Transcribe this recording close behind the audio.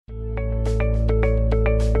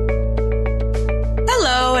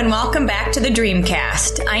and welcome back to the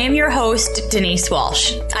Dreamcast. I am your host, Denise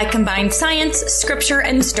Walsh. I combine science, scripture,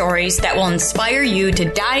 and stories that will inspire you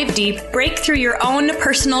to dive deep, break through your own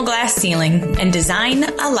personal glass ceiling, and design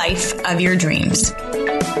a life of your dreams.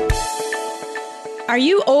 Are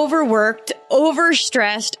you overworked,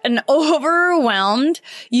 overstressed, and overwhelmed?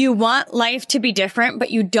 You want life to be different,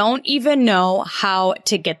 but you don't even know how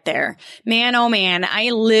to get there. Man, oh man,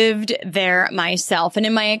 I lived there myself. And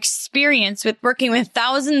in my experience with working with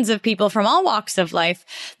thousands of people from all walks of life,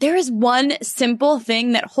 there is one simple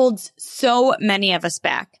thing that holds so many of us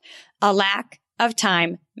back: a lack of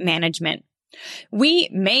time management. We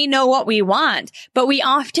may know what we want, but we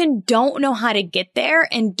often don't know how to get there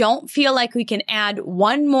and don't feel like we can add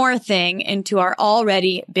one more thing into our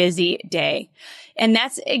already busy day. And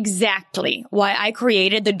that's exactly why I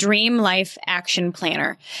created the Dream Life Action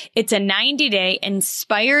Planner. It's a 90-day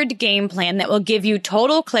inspired game plan that will give you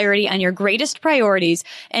total clarity on your greatest priorities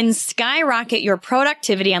and skyrocket your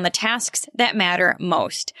productivity on the tasks that matter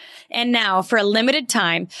most. And now, for a limited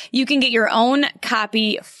time, you can get your own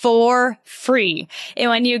copy for free. And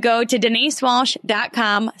when you go to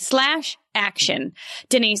denisewalsh.com/action.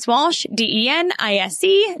 Denise Walsh,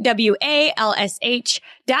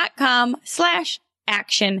 Denisewalsh.com/action,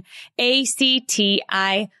 ACTION.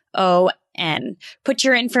 Put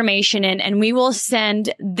your information in and we will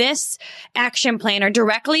send this action planner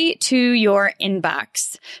directly to your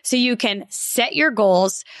inbox so you can set your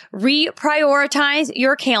goals, reprioritize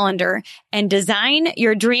your calendar, and design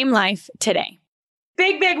your dream life today.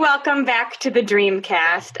 Big welcome back to the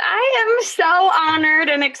Dreamcast. I am so honored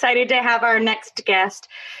and excited to have our next guest.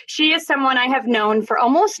 She is someone I have known for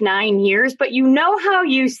almost 9 years, but you know how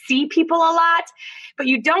you see people a lot, but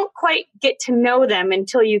you don't quite get to know them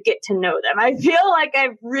until you get to know them. I feel like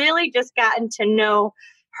I've really just gotten to know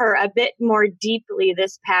her a bit more deeply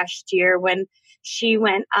this past year when she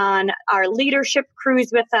went on our leadership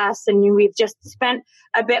cruise with us, and we've just spent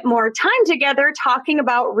a bit more time together talking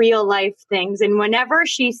about real life things. And whenever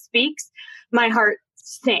she speaks, my heart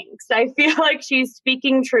sings. I feel like she's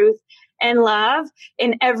speaking truth and love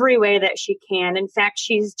in every way that she can. In fact,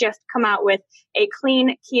 she's just come out with a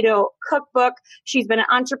clean keto cookbook. She's been an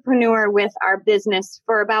entrepreneur with our business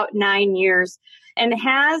for about 9 years and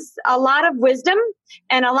has a lot of wisdom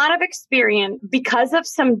and a lot of experience because of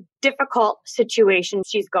some difficult situations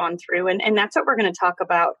she's gone through. And that's what we're going to talk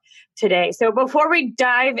about today. So before we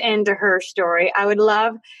dive into her story, I would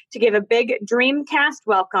love to give a big Dreamcast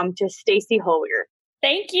welcome to Stacey Hollier.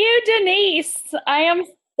 Thank you, Denise. I am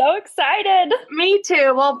so excited. Me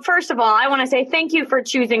too. Well, first of all, I want to say thank you for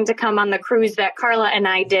choosing to come on the cruise that Carla and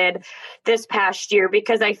I did this past year,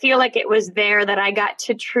 because I feel like it was there that I got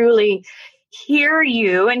to truly hear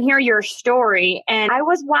you and hear your story. And I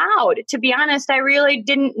was wowed. To be honest, I really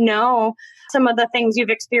didn't know some of the things you've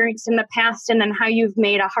experienced in the past and then how you've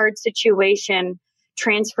made a hard situation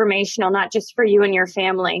transformational, not just for you and your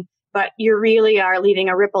family, but you really are leaving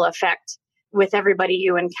a ripple effect with everybody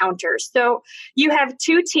you encounter. So you have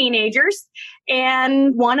 2 teenagers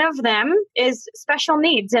and one of them is special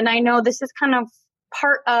needs. And I know this is kind of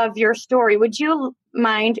part of your story. Would you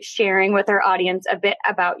mind sharing with our audience a bit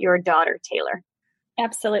about your daughter, Taylor?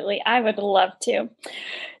 Absolutely. I would love to.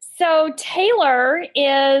 So Taylor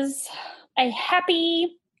is a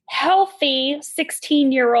happy, healthy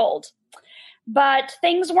 16-year-old, but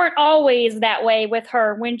things weren't always that way with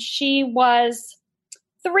her. When she was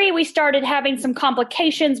 3, we started having some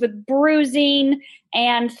complications with bruising,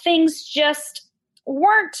 and things just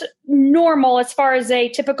weren't normal as far as a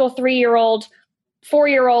typical 3-year-old,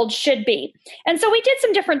 4-year-old should be. And so we did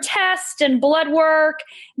some different tests and blood work.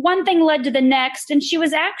 One thing led to the next, and she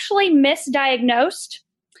was actually misdiagnosed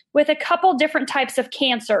with a couple different types of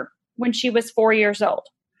cancer when she was 4 years old.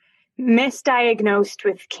 Misdiagnosed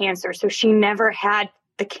with cancer. So she never had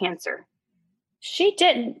the cancer. She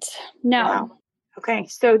didn't. No. Wow. Okay.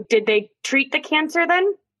 So did they treat the cancer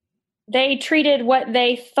then? They treated what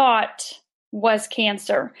they thought was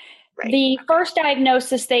cancer. Right. The first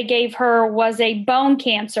diagnosis they gave her was a bone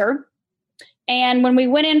cancer. And when we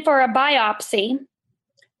went in for a biopsy,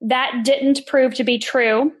 that didn't prove to be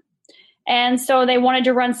true. And so they wanted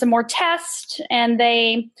to run some more tests, and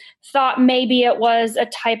they thought maybe it was a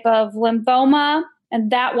type of lymphoma,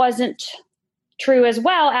 and that wasn't true as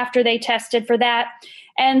well after they tested for that.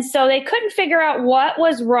 And so they couldn't figure out what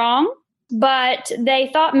was wrong, but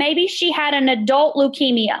they thought maybe she had an adult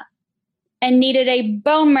leukemia and needed a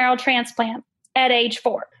bone marrow transplant at age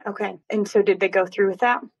 4. Okay. And so did they go through with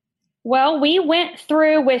that? Well, we went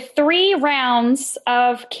through with 3 rounds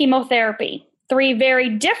of chemotherapy, 3 very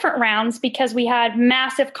different rounds because we had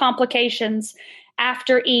massive complications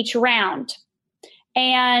after each round.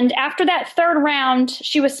 And after that third round,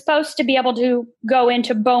 she was supposed to be able to go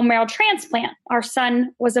into bone marrow transplant. Our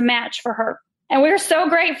son was a match for her. And we were so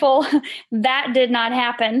grateful that did not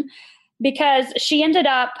happen, because she ended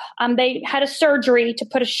up, they had a surgery to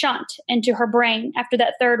put a shunt into her brain after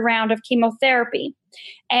that third round of chemotherapy.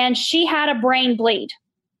 And she had a brain bleed.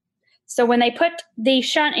 So when they put the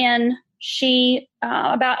shunt in, she,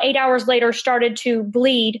 about 8 hours later, started to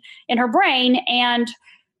bleed in her brain. And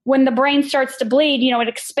when the brain starts to bleed, it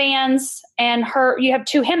expands, and you have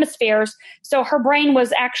two hemispheres. So her brain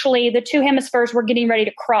was actually, the two hemispheres were getting ready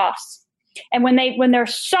to cross. And when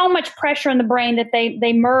there's so much pressure in the brain that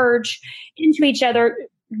they merge into each other,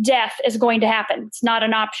 death is going to happen. It's not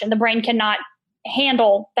an option. The brain cannot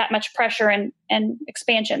handle that much pressure and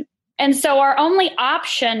expansion. And so our only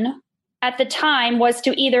option at the time was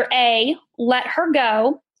to either A, let her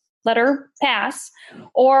go, let her pass,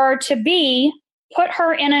 or to B, put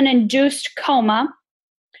her in an induced coma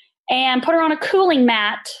and put her on a cooling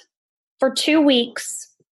mat for 2 weeks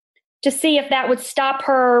to see if that would stop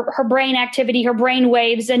her brain activity, her brain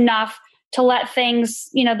waves enough to let things,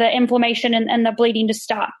 the inflammation and the bleeding to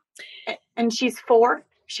stop. And she's 4?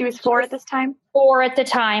 She was 4 at this time? 4 at the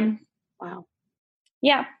time. Wow.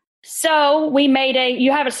 Yeah. So we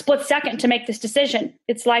you have a split second to make this decision.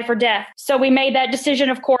 It's life or death. So we made that decision,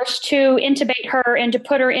 of course, to intubate her and to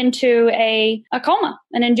put her into a coma,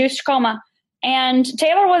 an induced coma. And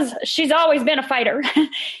she's always been a fighter.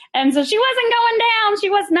 And so she wasn't going down. She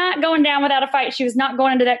was not going down without a fight. She was not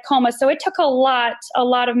going into that coma. So it took a lot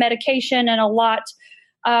of medication and a lot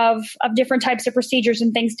of different types of procedures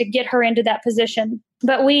and things to get her into that position.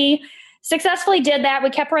 But we successfully did that.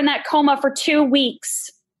 We kept her in that coma for 2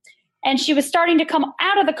 weeks. And she was starting to come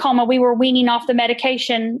out of the coma. We were weaning off the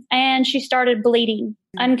medication, and she started bleeding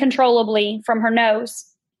uncontrollably from her nose.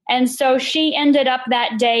 And so she ended up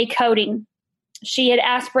that day coding. She had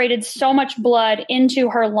aspirated so much blood into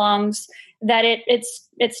her lungs that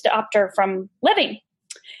it stopped her from living.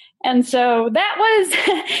 And so that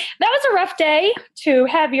was a rough day to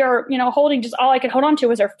have holding, just all I could hold on to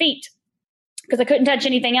was her feet, because I couldn't touch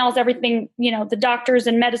anything else. Everything, the doctors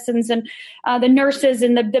and medicines and the nurses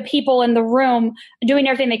and the people in the room doing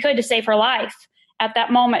everything they could to save her life at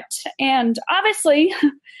that moment. And obviously,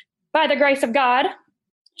 by the grace of God,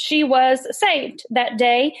 she was saved that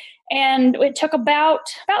day. And it took about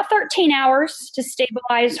 13 hours to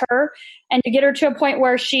stabilize her and to get her to a point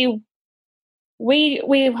where we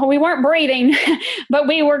weren't breathing, but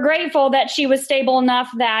we were grateful that she was stable enough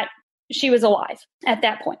that she was alive at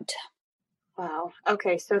that point. Wow.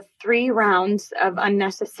 Okay. So 3 rounds of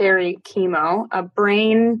unnecessary chemo, a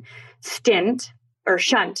brain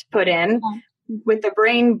shunt put in with the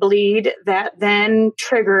brain bleed that then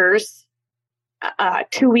triggers a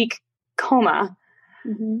 2-week coma.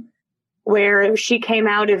 Mm-hmm. Where she came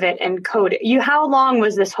out of it and coded. How long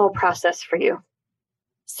was this whole process for you?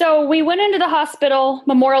 So we went into the hospital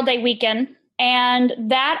Memorial Day weekend, and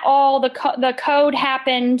the code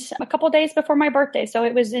happened a couple of days before my birthday. So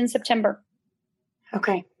it was in September.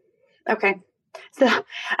 Okay. So,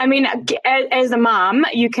 as a mom,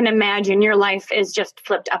 you can imagine your life is just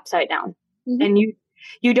flipped upside down. Mm-hmm. And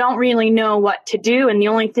you don't really know what to do. And the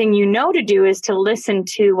only thing you know to do is to listen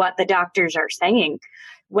to what the doctors are saying.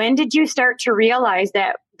 When did you start to realize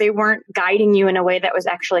that they weren't guiding you in a way that was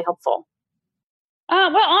actually helpful?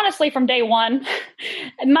 Well, honestly, from day one,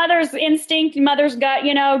 mother's instinct, mother's gut,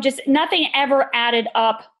 just nothing ever added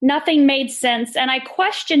up. Nothing made sense. And I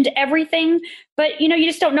questioned everything, but you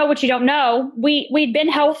just don't know what you don't know. We'd been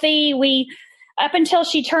healthy. Up until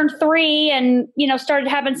she turned 3 and, started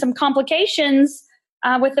having some complications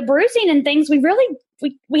with the bruising and things,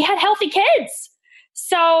 we had healthy kids.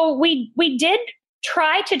 So we did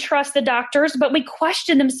try to trust the doctors, but we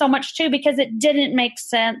questioned them so much too, because it didn't make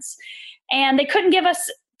sense. And they couldn't give us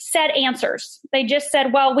set answers. They just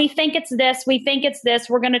said, well, we think it's this. We think it's this.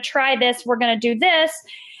 We're going to try this. We're going to do this.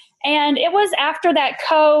 And it was after that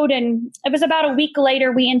code, and it was about a week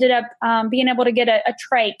later, we ended up being able to get a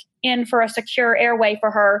trach in for a secure airway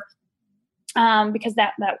for her. Because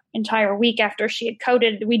that entire week after she had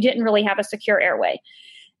coded, we didn't really have a secure airway.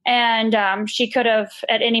 And she could have,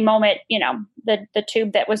 at any moment, the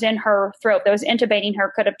tube that was in her throat that was intubating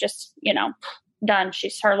her could have just, done.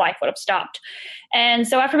 Her life would have stopped. And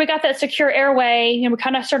so after we got that secure airway, we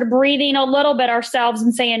kind of started breathing a little bit ourselves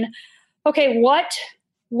and saying, okay, what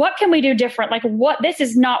can we do different? This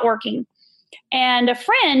is not working. And a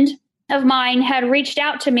friend of mine had reached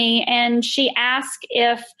out to me, and she asked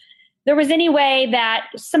if there was any way that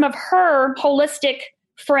some of her holistic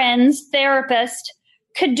friends, therapists,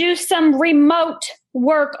 could do some remote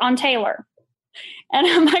work on Taylor. And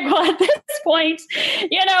I'm like, well, at this point,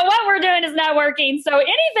 what we're doing is not working. So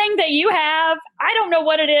anything that you have, I don't know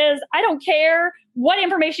what it is. I don't care. What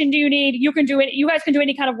information do you need? You can do it. You guys can do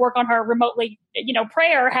any kind of work on her remotely.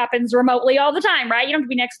 Prayer happens remotely all the time, right? You don't have to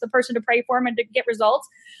be next to the person to pray for them and to get results.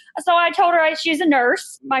 So I told her she's a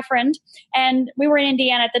nurse, my friend, and we were in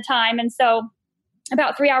Indiana at the time. And so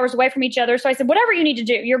about 3 hours away from each other. So I said, whatever you need to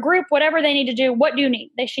do, your group, whatever they need to do, what do you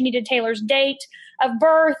need? She needed Taylor's date of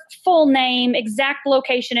birth, full name, exact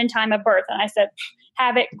location and time of birth. And I said,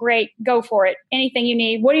 have it, great, go for it. Anything you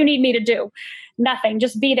need. What do you need me to do? Nothing,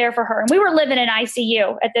 just be there for her. And we were living in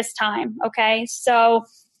ICU at this time. Okay. So,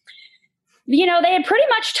 they had pretty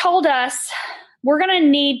much told us we're going to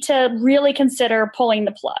need to really consider pulling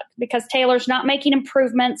the plug because Taylor's not making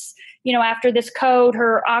improvements. After this code,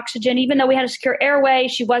 her oxygen, even though we had a secure airway,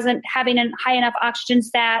 she wasn't having a high enough oxygen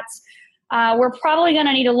stats. We're probably going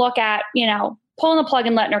to need to look at, pulling the plug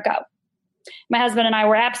and letting her go. My husband and I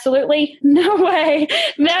were absolutely no way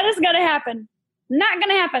that is going to happen. Not going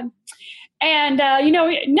to happen. And,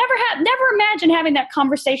 never imagine having that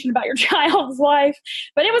conversation about your child's life,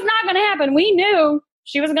 but it was not going to happen. We knew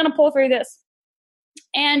she was going to pull through this.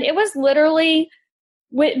 And it was literally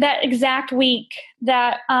with that exact week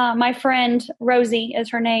that my friend, Rosie is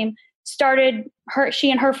her name,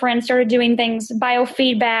 she and her friends started doing things,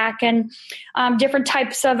 biofeedback and different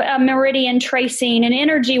types of meridian tracing and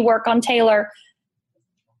energy work on Taylor.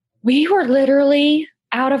 We were literally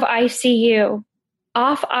out of ICU,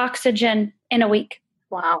 off oxygen in a week.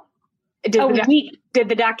 Wow. Did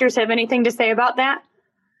the doctors have anything to say about that?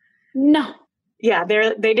 No. Yeah,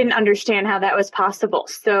 they didn't understand how that was possible.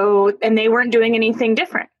 So, and they weren't doing anything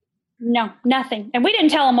different. No, nothing. And we didn't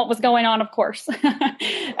tell them what was going on, of course. And we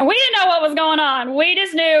didn't know what was going on. We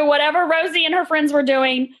just knew whatever Rosie and her friends were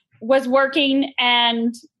doing was working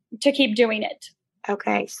and to keep doing it.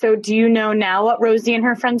 Okay. So do you know now what Rosie and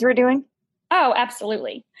her friends were doing? Oh,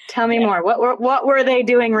 absolutely. Tell me more. What were they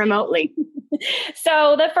doing remotely?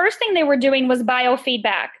 So the first thing they were doing was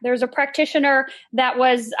biofeedback. There's a practitioner that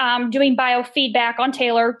was doing biofeedback on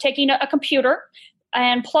Taylor, taking a computer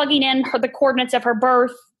and plugging in the coordinates of her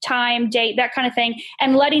birth, time, date, that kind of thing,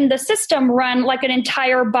 and letting the system run like an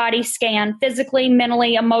entire body scan, physically,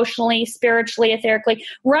 mentally, emotionally, spiritually, etherically,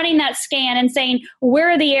 running that scan and saying, where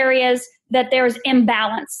are the areas that there's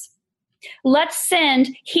imbalance? Let's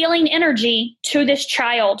send healing energy to this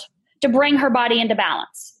child to bring her body into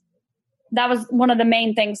balance. That was one of the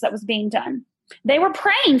main things that was being done. They were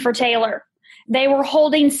praying for Taylor. They were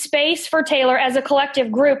holding space for Taylor as a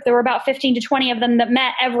collective group. There were about 15 to 20 of them that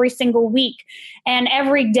met every single week. And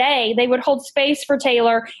every day they would hold space for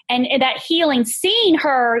Taylor and that healing, seeing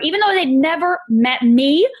her, even though they'd never met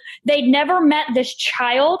me, they'd never met this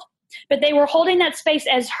child, but they were holding that space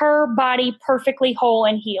as her body perfectly whole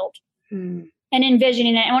and healed. And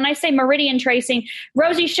envisioning it. And when I say meridian tracing,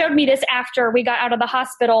 Rosie showed me this after we got out of the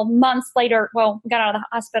hospital months later. Well, we got out of the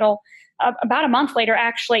hospital about a month later,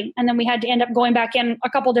 actually. And then we had to end up going back in a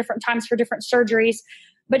couple different times for different surgeries.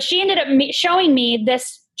 But she ended up showing me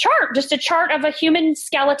this chart, just a chart of a human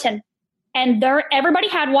skeleton. And everybody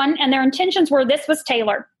had one. And their intentions were, this was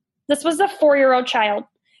Taylor. This was a 4-year-old child.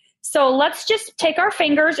 So let's just take our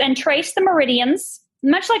fingers and trace the meridians,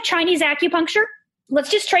 much like Chinese acupuncture. Let's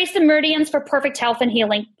just trace the meridians for perfect health and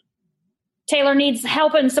healing. Taylor needs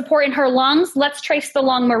help and support in her lungs. Let's trace the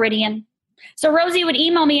lung meridian. So Rosie would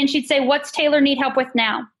email me and she'd say, what's Taylor need help with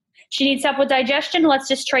now? She needs help with digestion. Let's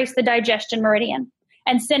just trace the digestion meridian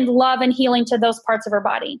and send love and healing to those parts of her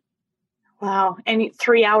body. Wow. And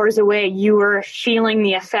 3 hours away, you were feeling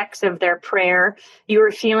the effects of their prayer. You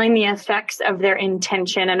were feeling the effects of their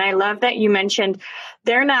intention. And I love that you mentioned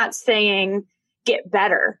they're not saying get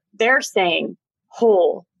better. They're saying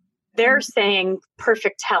whole. They're saying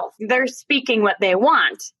perfect health. They're speaking what they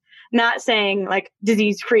want, not saying like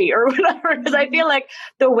disease free or whatever. Because I feel like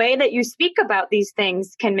the way that you speak about these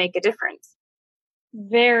things can make a difference.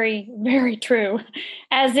 Very, very true.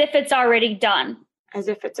 As if it's already done. As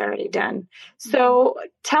if it's already done. So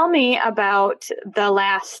tell me about the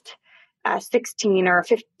last 16 or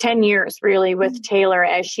 10 years really with Taylor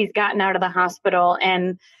as she's gotten out of the hospital,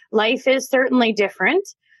 and life is certainly different.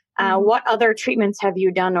 What other treatments have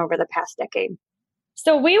you done over the past decade?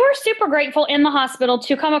 So we were super grateful in the hospital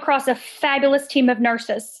to come across a fabulous team of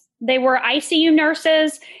nurses. They were ICU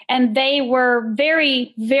nurses, and they were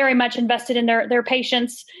very, very much invested in their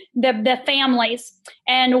patients, the families.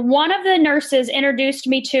 And one of the nurses introduced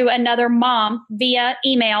me to another mom via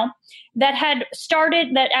email that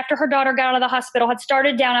after her daughter got out of the hospital, had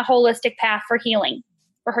started down a holistic path for healing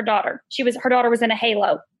for her daughter. Her daughter was in a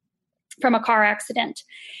halo from a car accident.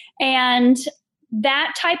 And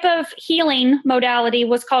That type of healing modality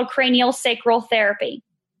was called cranial sacral therapy.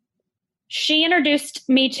 She introduced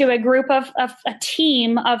me to a group of a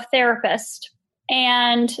team of therapists,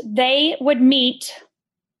 and they would meet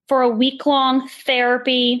for a week-long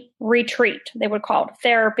therapy retreat. They would call it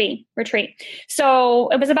therapy retreat. So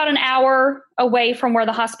it was about an hour away from where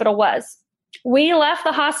the hospital was. We left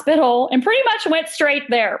the hospital and pretty much went straight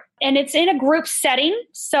there. And it's in a group setting.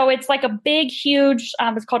 So it's like a big, huge,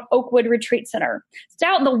 it's called Oakwood Retreat Center. It's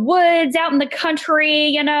out in the woods, out in the country,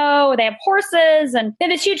 you know, they have horses and they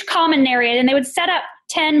have this huge common area, and they would set up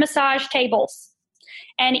 10 massage tables.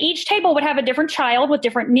 And each table would have a different child with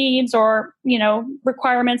different needs or, you know,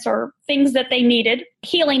 requirements or things that they needed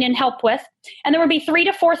healing and help with. And there would be 3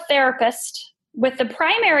 to 4 therapists with the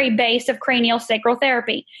primary base of cranial sacral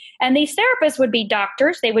therapy. And these therapists would be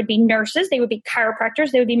doctors, they would be nurses, they would be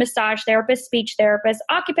chiropractors, they would be massage therapists, speech therapists,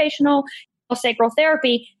 occupational sacral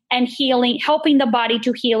therapy, and healing, helping the body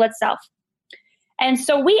to heal itself. And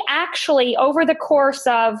so we actually, over the course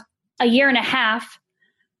of a year and a half,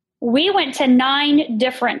 we went to 9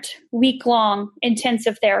 different week-long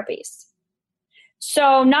intensive therapies.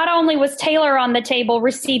 So not only was Taylor on the table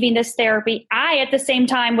receiving this therapy, I at the same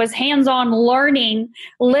time was hands-on learning,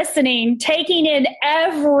 listening, taking in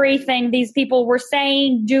everything these people were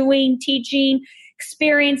saying, doing, teaching,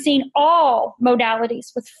 experiencing all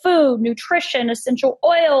modalities with food, nutrition, essential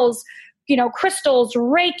oils, you know, crystals,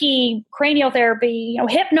 Reiki, cranial therapy, you know,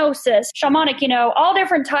 hypnosis, shamanic, you know, all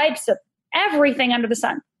different types of everything under the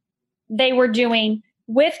sun they were doing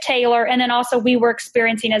with Taylor. And then also we were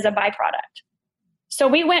experiencing as a byproduct. So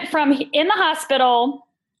we went from in the hospital,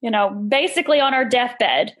 you know, basically on our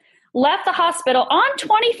deathbed, left the hospital on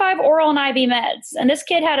 25 oral and IV meds. And this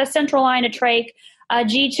kid had a central line, a trach, a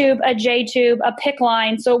G-tube, a J-tube, a PICC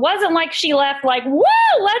line. So it wasn't like she left like, woo,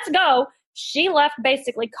 let's go. She left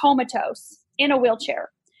basically comatose in a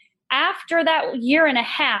wheelchair. After that year and a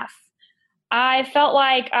half, I felt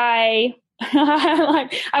like I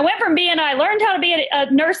went from I learned how to be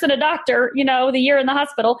a nurse and a doctor, you know, the year in the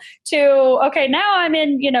hospital to, okay, now I'm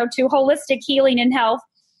in, you know, to holistic healing and health.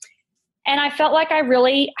 And I felt like I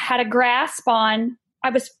really had a grasp on, I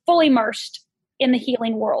was fully immersed in the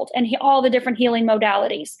healing world and all the different healing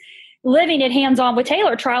modalities, living it hands-on with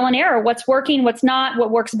Taylor, trial and error, what's working, what's not, what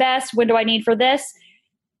works best, what do I need for this?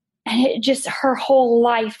 And it just, her whole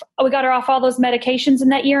life, we got her off all those medications in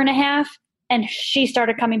that year and a half, and she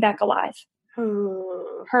started coming back alive.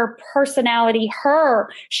 Her personality,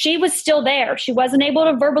 she was still there. She wasn't able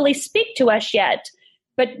to verbally speak to us yet,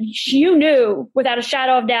 but you knew without a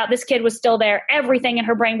shadow of doubt, this kid was still there. Everything in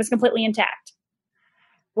her brain was completely intact.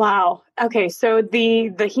 Wow. Okay. So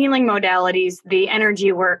the healing modalities, the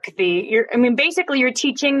energy work, basically you're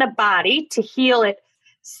teaching the body to heal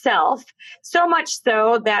itself, so much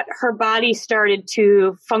so that her body started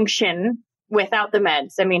to function without the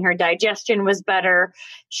meds. I mean, her digestion was better.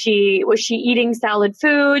 Was she eating solid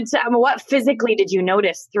foods? What physically did you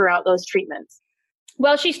notice throughout those treatments?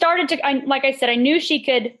 Well, she started to, like I said, I knew she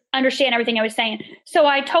could understand everything I was saying. So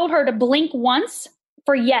I told her to blink once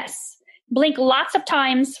for yes, blink lots of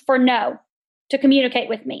times for no, to communicate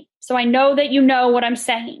with me. So I know that you know what I'm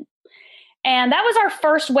saying. And that was our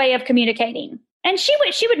first way of communicating. And she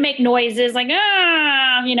would make noises like,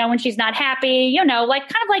 you know, when she's not happy, you know, like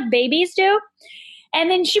kind of like babies do. And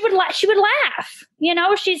then she would laugh, you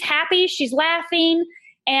know, she's happy, she's laughing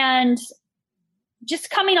and just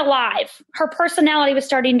coming alive. Her personality was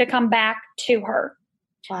starting to come back to her.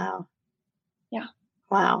 Wow. Yeah.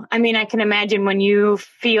 Wow. I mean, I can imagine when you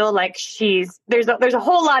feel like there's a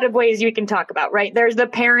whole lot of ways you can talk about, right? There's the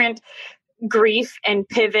parent grief and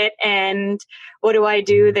pivot and what do I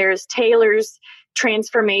do? There's Taylor's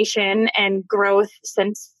transformation and growth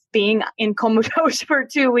since being in comatose for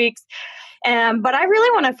 2 weeks. But I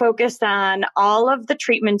really want to focus on all of the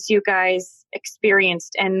treatments you guys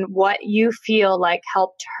experienced and what you feel like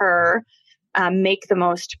helped her make the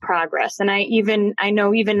most progress. And I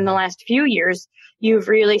know even in the last few years, you've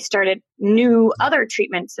really started new other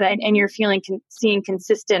treatments and you're seeing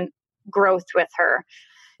consistent growth with her.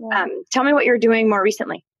 Yeah. Tell me what you're doing more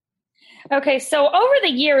recently. Okay. So over the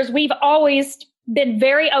years, we've always been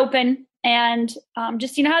very open and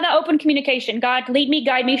just, you know, how that open communication, God, lead me,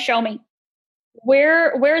 guide me, show me.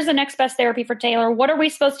 Where's the next best therapy for Taylor? What are we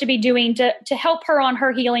supposed to be doing to help her on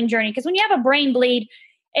her healing journey? Because when you have a brain bleed,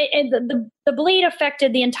 the bleed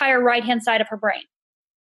affected the entire right-hand side of her brain.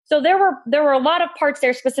 So there were a lot of parts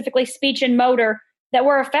there, specifically speech and motor, that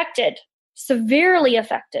were affected, severely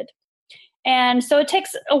affected. And so it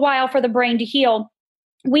takes a while for the brain to heal.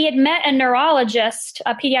 We had met a neurologist,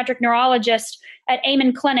 a pediatric neurologist at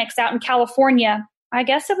Amen Clinics out in California. I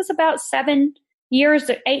guess it was about 7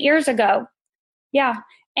 8 years ago. Yeah.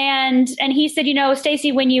 And he said,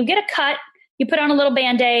 Stacy, when you get a cut, you put on a little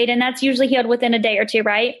Band-Aid, and that's usually healed within a day or two,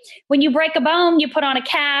 right? When you break a bone, you put on a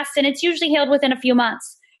cast, and it's usually healed within a few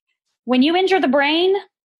months. When you injure the brain,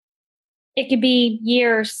 it could be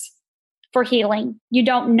years for healing. You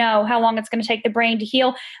don't know how long it's going to take the brain to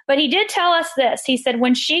heal. But he did tell us this. He said,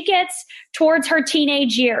 when she gets towards her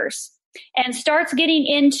teenage years and starts getting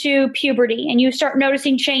into puberty, and you start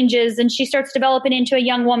noticing changes, and she starts developing into a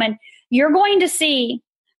young woman, you're going to see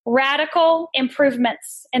radical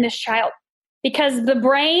improvements in this child. Because the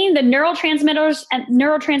brain, the neurotransmitters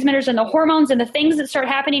and the hormones and the things that start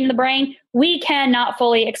happening in the brain, we cannot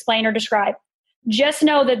fully explain or describe. Just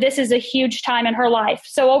know that this is a huge time in her life.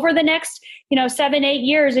 So over the next, 7, 8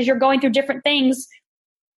 years, as you're going through different things,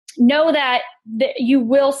 know that you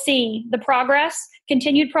will see the progress,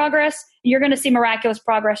 continued progress. You're going to see miraculous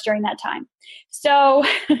progress during that time. So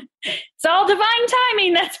it's all divine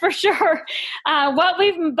timing, that's for sure. What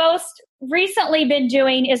we've most recently been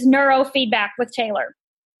doing is neurofeedback with Taylor.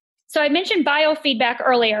 So I mentioned biofeedback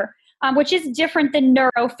earlier, which is different than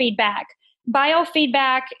neurofeedback.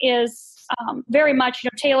 Biofeedback is very much,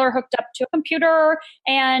 Taylor hooked up to a computer,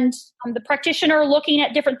 and the practitioner looking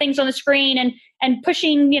at different things on the screen and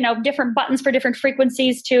pushing, different buttons for different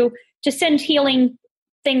frequencies to send healing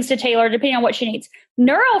things to Taylor, depending on what she needs.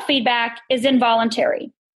 Neurofeedback is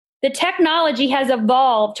involuntary. The technology has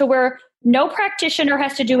evolved to where no practitioner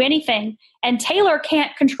has to do anything, and Taylor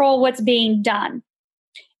can't control what's being done.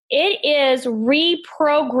 It is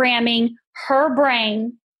reprogramming her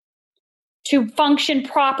brain to function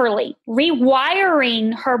properly,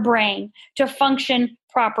 rewiring her brain to function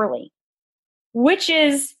properly, which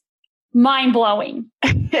is mind-blowing.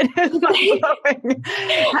 It is mind-blowing.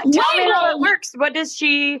 Tell me how it works. Is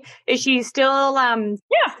she still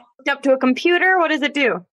hooked up to a computer? What does it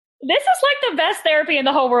do? This is like the best therapy in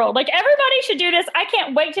the whole world. Like, everybody should do this. I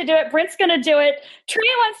can't wait to do it. Brent's going to do it.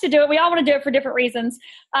 Trina wants to do it. We all want to do it for different reasons.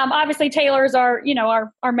 Obviously, Taylor's our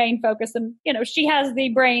main focus, and she has the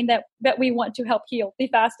brain that we want to help heal the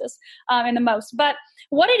fastest and the most. But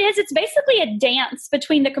what it is, it's basically a dance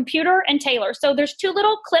between the computer and Taylor. So there's 2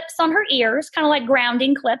 little clips on her ears, kind of like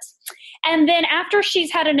grounding clips. And then after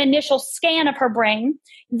she's had an initial scan of her brain,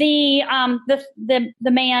 the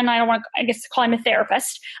man, I don't want to, I guess, call him a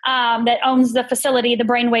therapist, that owns the facility, the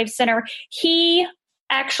Brainwave Center, he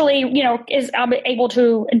actually, is able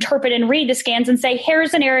to interpret and read the scans and say,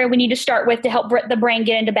 here's an area we need to start with to help the brain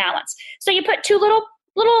get into balance. So you put 2 little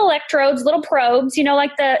electrodes, little probes,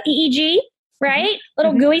 like the EEG, right? Mm-hmm.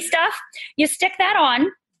 Little gooey stuff. You stick that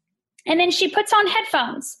on, and then she puts on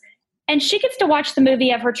headphones, and she gets to watch the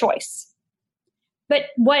movie of her choice. But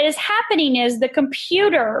what is happening is the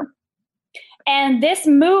computer and this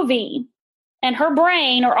movie and her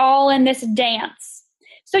brain are all in this dance.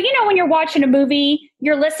 So, when you're watching a movie,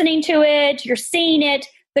 you're listening to it, you're seeing it,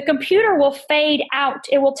 the computer will fade out.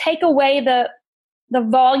 It will take away the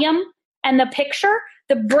volume and the picture.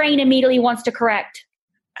 The brain immediately wants to correct.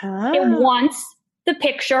 Oh. It wants the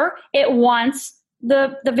picture. It wants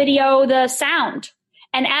the video, the sound.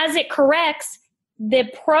 And as it corrects, the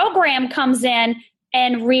program comes in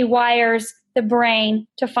and rewires the brain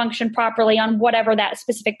to function properly on whatever that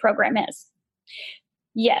specific program is.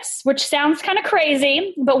 Yes, which sounds kind of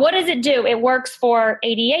crazy, but what does it do? It works for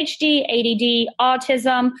ADHD, ADD,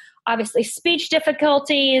 autism, obviously speech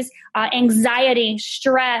difficulties, anxiety,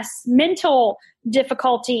 stress, mental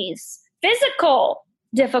difficulties, physical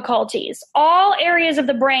difficulties. All areas of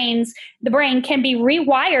the brain can be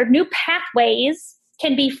rewired. New pathways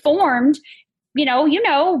can be formed.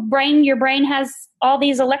 Your brain has all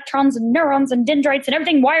these electrons and neurons and dendrites and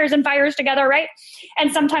everything wires and fires together, right?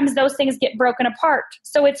 And sometimes those things get broken apart.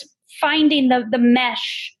 So it's finding the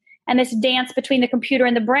mesh and this dance between the computer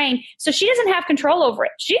and the brain. So she doesn't have control over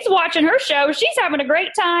it. She's watching her show. She's having a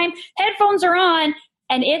great time. Headphones are on,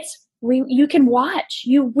 and you can watch.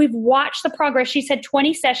 We've watched the progress. She said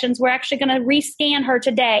 20 sessions. We're actually going to rescan her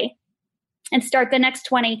today and start the next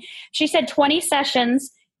 20. She said 20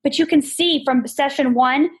 sessions, but you can see from session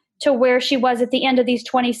 1 to where she was at the end of these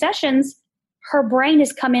 20 sessions, her brain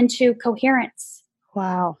has come into coherence.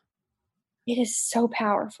 Wow. It is so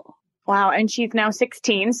powerful. Wow. And she's now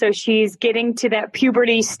 16. So she's getting to that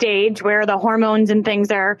puberty stage where the hormones and things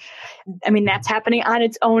that's happening on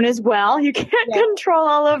its own as well. You can't control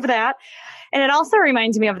all of that. And it also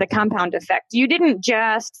reminds me of the compound effect. You didn't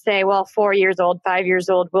just say, 4 years old, 5 years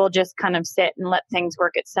old, we'll just kind of sit and let things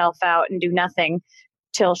work itself out and do nothing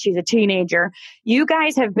till she's a teenager. You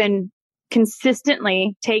guys have been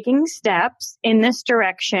consistently taking steps in this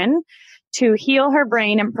direction to heal her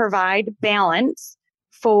brain and provide balance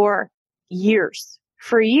for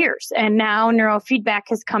for years. And now neurofeedback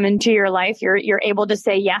has come into your life. You're able to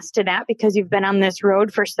say yes to that because you've been on this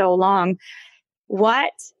road for so long.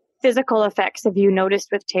 What physical effects have you noticed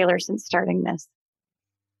with Taylor since starting this?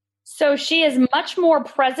 So she is much more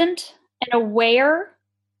present and aware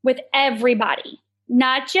with everybody,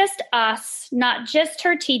 not just us, not just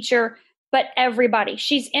her teacher, but everybody.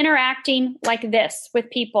 She's interacting like this with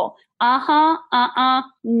people.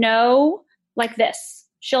 No, like this.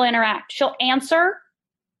 She'll interact. She'll answer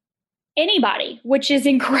anybody, which is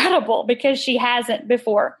incredible because she hasn't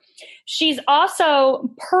before. She's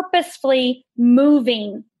also purposefully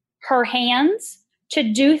moving her hands to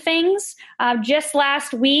do things. Just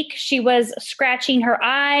last week, she was scratching her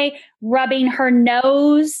eye, rubbing her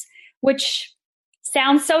nose, which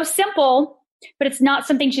sounds so simple, but it's not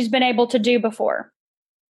something she's been able to do before.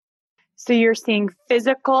 So you're seeing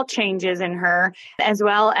physical changes in her as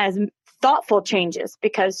well as thoughtful changes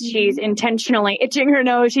because she's intentionally itching her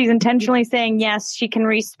nose. She's intentionally saying, yes, she can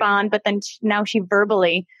respond, but then now she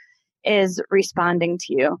verbally is responding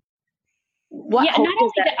to you. What not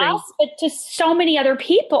only to us, but to so many other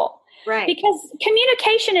people. Right. Because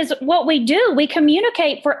communication is what we do. We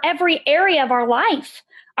communicate for every area of our life,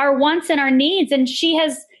 our wants and our needs. And she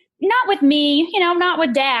has, not with me, not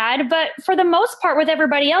with Dad, but for the most part with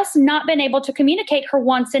everybody else, not been able to communicate her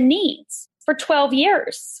wants and needs for 12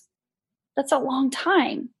 years. That's a long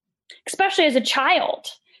time, especially as a child,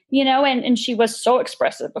 and she was so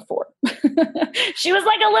expressive before. She was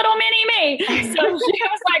like a little mini me. So she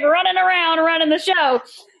was like running around, running the show.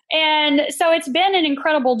 And so it's been an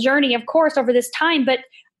incredible journey, of course, over this time. But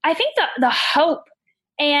I think the hope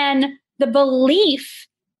and the belief,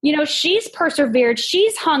 she's persevered,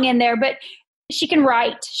 she's hung in there, but she can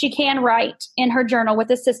write. She can write in her journal with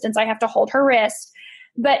assistance. I have to hold her wrist.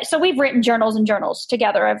 But so we've written journals and journals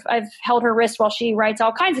together. I've held her wrist while she writes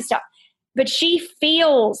all kinds of stuff. But she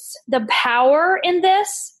feels the power in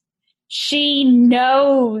this. She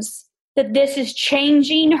knows that this is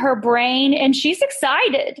changing her brain, and she's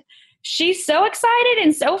excited. She's so excited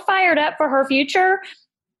and so fired up for her future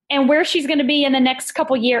and where she's going to be in the next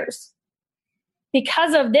couple years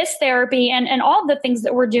because of this therapy and all the things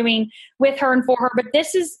that we're doing with her and for her. But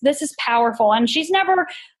this is powerful. And she's never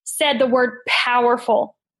said the word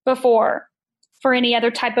powerful before for any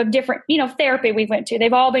other type of different, therapy we went to.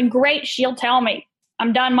 They've all been great. She'll tell me,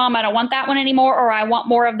 I'm done, Mom. I don't want that one anymore, or I want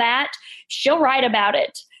more of that. She'll write about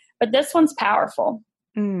it. But this one's powerful.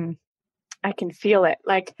 I can feel it.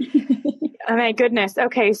 Like, oh my goodness.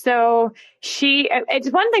 Okay. So it's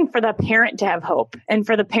one thing for the parent to have hope and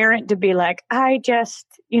for the parent to be like, I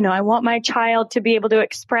want my child to be able to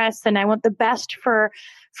express and I want the best for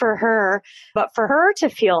her, but for her to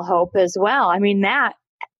feel hope as well. I mean, that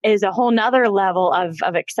is a whole nother level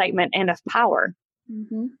of excitement and of power.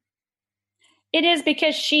 Mm-hmm. It is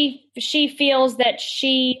because she feels that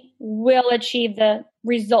she will achieve the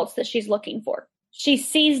results that she's looking for. She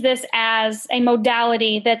sees this as a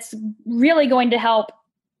modality that's really going to help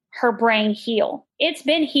her brain heal. It's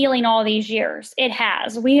been healing all these years. It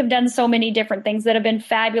has. We have done so many different things that have been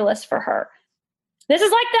fabulous for her. This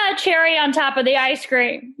is like the cherry on top of the ice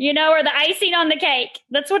cream, or the icing on the cake.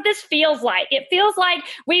 That's what this feels like. It feels like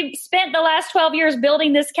we've spent the last 12 years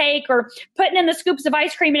building this cake or putting in the scoops of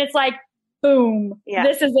ice cream, and it's like, boom,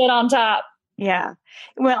 This is it on top. Yeah.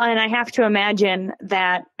 Well, and I have to imagine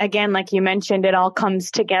that, again, like you mentioned, it all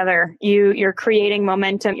comes together. You're creating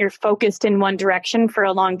momentum. You're focused in one direction for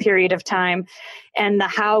a long period of time. And the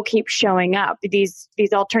how keeps showing up. These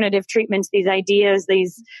alternative treatments, these ideas,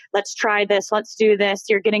 let's try this, let's do this.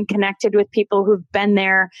 You're getting connected with people who've been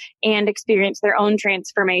there and experienced their own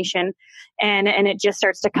transformation. And it just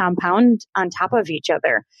starts to compound on top of each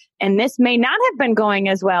other. And this may not have been going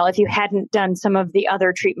as well if you hadn't done some of the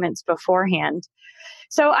other treatments beforehand.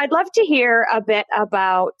 So I'd love to hear a bit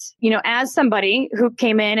about, as somebody who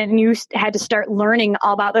came in and you had to start learning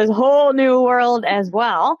all about this whole new world as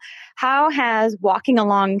well, how has walking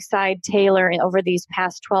alongside Taylor over these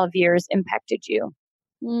past 12 years impacted you?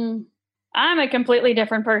 I'm a completely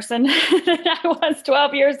different person than I was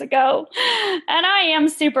 12 years ago. And I am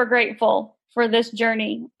super grateful for this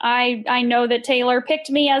journey. I know that Taylor picked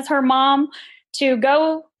me as her mom to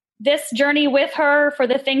go this journey with her for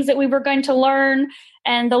the things that we were going to learn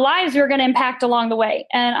and the lives we were going to impact along the way.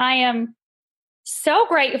 And I am so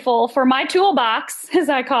grateful for my toolbox, as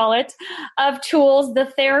I call it, of tools,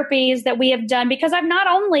 the therapies that we have done, because I've not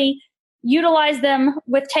only utilized them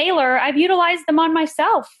with Taylor, I've utilized them on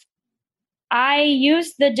myself. I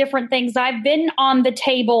use the different things. I've been on the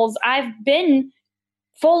tables. I've been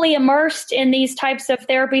fully immersed in these types of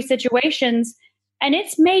therapy situations, and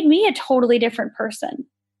it's made me a totally different person.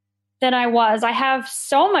 than I was. I have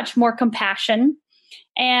so much more compassion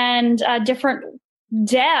and a different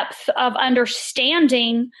depth of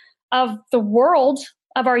understanding of the world,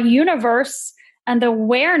 of our universe, and the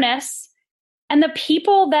awareness, and the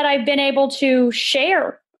people that I've been able to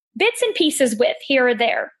share bits and pieces with here or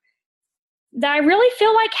there, that I really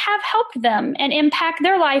feel like have helped them and impact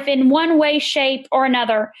their life in one way, shape, or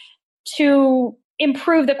another to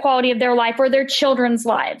improve the quality of their life or their children's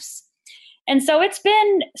lives. And so it's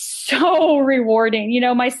been so rewarding. You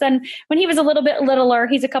know, my son, when he was a little bit littler,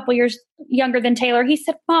 he's a couple years younger than Taylor, he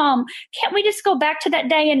said, "Mom, can't we just go back to that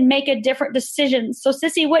day and make a different decision so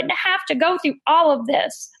Sissy wouldn't have to go through all of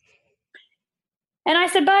this?" And I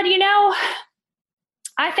said, "Bud, you know,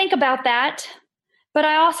 I think about that, but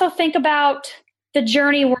I also think about the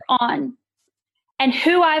journey we're on and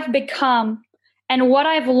who I've become and what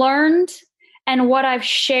I've learned and what I've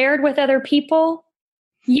shared with other people.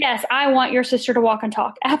 Yes, I want your sister to walk and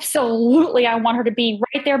talk. Absolutely, I want her to be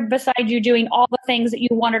right there beside you doing all the things that you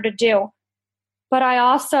want her to do. But I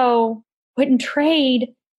also wouldn't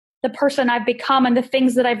trade the person I've become and the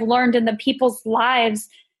things that I've learned in the people's lives,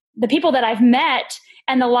 the people that I've met,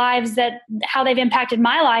 and the lives that, how they've impacted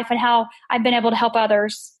my life and how I've been able to help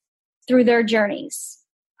others through their journeys.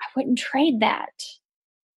 I wouldn't trade that,"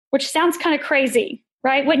 which sounds kind of crazy,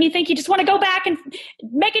 right? Wouldn't you think you just want to go back and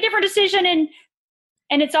make a different decision and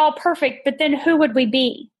it's all perfect? But then who would we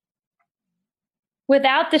be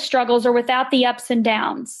without the struggles or without the ups and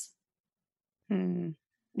downs?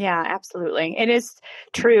 Yeah, absolutely. It is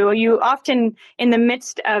true. You often, in the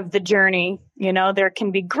midst of the journey, you know, there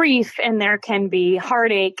can be grief and there can be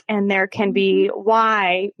heartache and there can be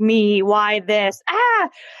why me, why this,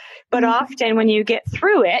 But often when you get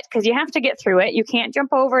through it, because you have to get through it, you can't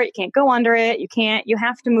jump over it, you can't go under it, you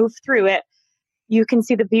have to move through it. You can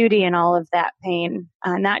see the beauty in all of that pain,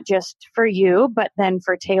 not just for you, but then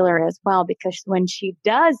for Taylor as well, because when she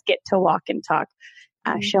does get to walk and talk,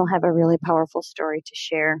 she'll have a really powerful story to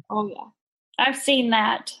share. Oh, yeah. I've seen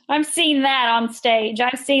that. I've seen that on stage.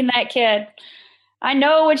 I've seen that kid. I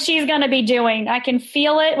know what she's going to be doing. I can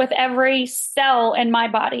feel it with every cell in my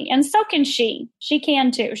body. And so can she. She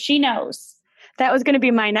can too. She knows. That was going to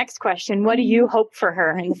be my next question. What do you hope for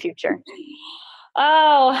her in the future?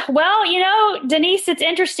 Oh, well, you know, Denise, it's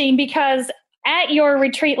interesting because at your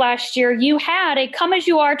retreat last year, you had a Come As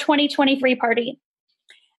You Are 2023 party.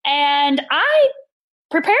 And I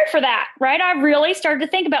prepared for that, right? I really started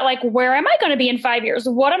to think about, like, where am I going to be in 5 years?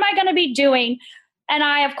 What am I going to be doing? And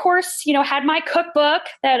I, of course, you know, had my cookbook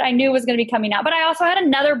that I knew was going to be coming out, but I also had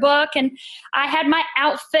another book and I had my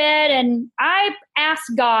outfit, and I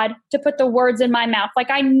asked God to put the words in my mouth.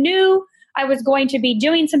 Like, I knew I was going to be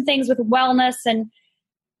doing some things with wellness and,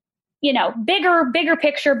 you know, bigger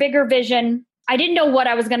picture, bigger vision. I didn't know what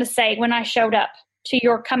I was going to say when I showed up to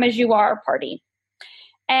your Come As You Are party.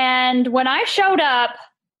 And when I showed up,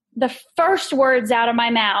 the first words out of my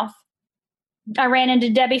mouth, I ran into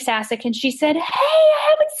Debbie Sasek and she said, "Hey, I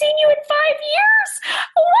haven't seen you in 5 years.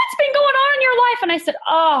 What's been going on in your life?" And I said,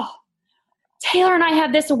 "Oh, Taylor and I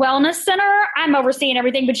have this wellness center. I'm overseeing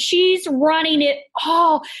everything, but she's running it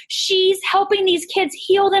all. She's helping these kids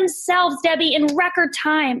heal themselves, Debbie, in record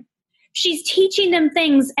time. She's teaching them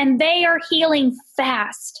things and they are healing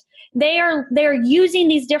fast. They're using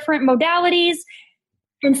these different modalities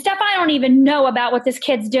and stuff I don't even know about what this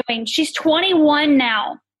kid's doing. She's 21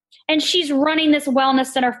 now, and she's running this wellness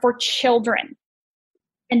center for children."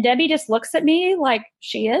 And Debbie just looks at me like,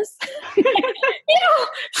 "She is?" You know,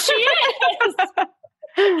 she is.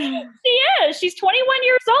 She is. She's 21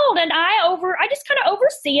 years old, and I just kind of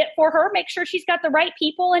oversee it for her, make sure she's got the right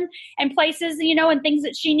people and places, you know, and things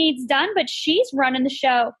that she needs done. But she's running the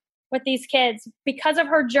show with these kids because of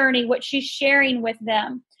her journey, what she's sharing with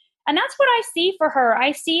them. And that's what I see for her.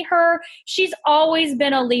 I see her. She's always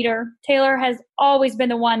been a leader. Taylor has always been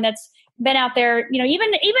the one that's been out there, you know,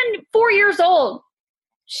 even 4 years old.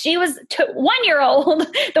 She was 1 year old,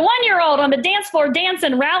 the 1 year old on the dance floor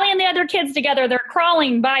dancing, rallying the other kids together. They're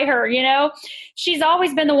crawling by her, you know. She's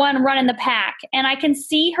always been the one running the pack. And I can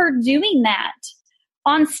see her doing that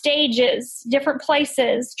on stages, different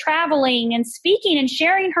places, traveling and speaking and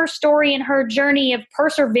sharing her story and her journey of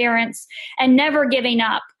perseverance and never giving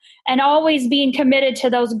up and always being committed to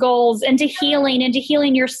those goals and to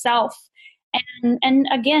healing yourself. And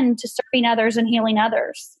again, to serving others and healing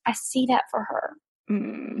others. I see that for her.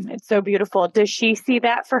 It's so beautiful. Does she see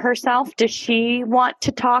that for herself? Does she want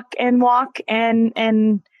to talk and walk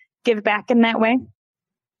and give back in that way?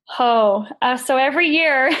 So every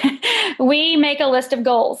year we make a list of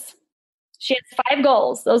goals. She has 5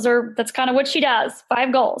 goals. That's kind of what she does.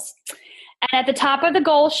 5 goals. And at the top of the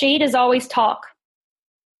goal sheet is always talk.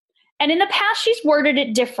 And in the past, she's worded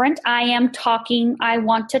it different. I am talking. I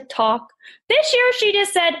want to talk. This year, she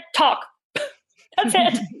just said, talk. That's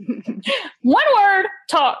it. One word,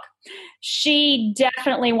 talk. She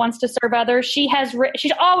definitely wants to serve others. She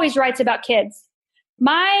always writes about kids.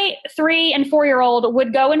 My 3 and 4-year-old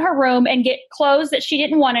would go in her room and get clothes that she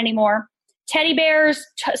didn't want anymore, teddy bears,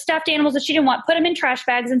 stuffed animals that she didn't want, put them in trash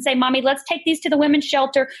bags and say, Mommy, let's take these to the women's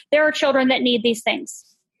shelter. There are children that need these things.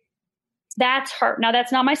 That's her. Now,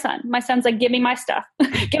 that's not my son. My son's like, give me my stuff.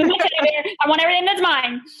 Give me my teddy bear. I want everything that's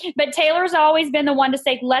mine. But Taylor's always been the one to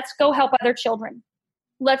say, let's go help other children.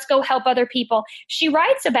 Let's go help other people. She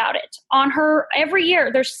writes about it on her every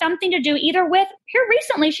year. There's something to do either with, here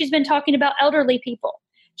recently, she's been talking about elderly people.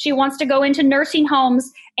 She wants to go into nursing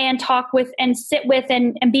homes and talk with and sit with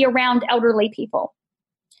and be around elderly people.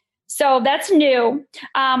 So that's new.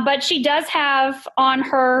 But she does have on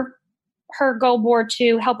her goal board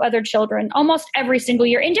to help other children almost every single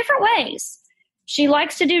year in different ways. She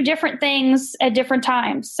likes to do different things at different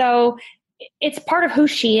times. So it's part of who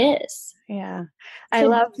she is. Yeah. I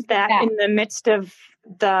love that in the midst of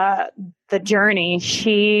the journey,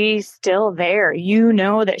 she's still there. You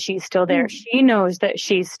know that she's still there. She knows that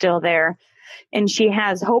she's still there, and she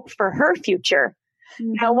has hope for her future.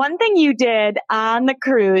 Now, one thing you did on the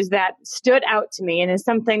cruise that stood out to me and is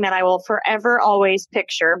something that I will forever always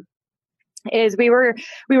picture is we were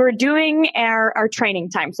doing our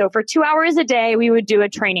training time. So for 2 hours a day, we would do a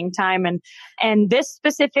training time. And this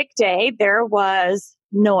specific day, there was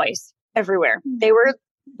noise everywhere. They were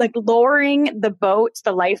like lowering the boats,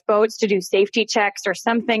 the lifeboats, to do safety checks or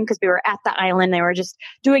something because we were at the island. They were just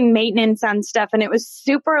doing maintenance on stuff, and it was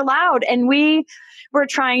super loud. And we were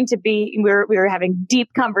trying to we were having deep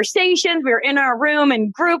conversations. We were in our room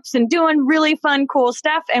in groups and doing really fun, cool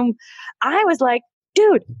stuff. And I was like,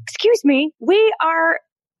 dude, excuse me, we are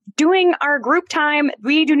doing our group time.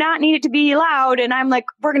 We do not need it to be loud. And I'm like,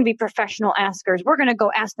 we're going to be professional askers. We're going to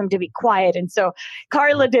go ask them to be quiet. And so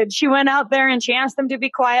Carla did. She went out there and she asked them to be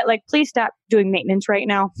quiet. Like, please stop doing maintenance right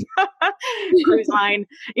now. Cruise line,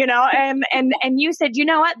 and you said, you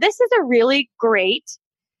know what? This is a really great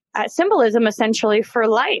symbolism essentially for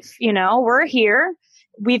life. We're here.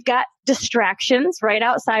 We've got distractions right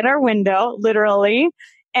outside our window, literally.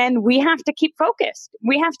 And we have to keep focused.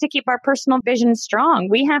 We have to keep our personal vision strong.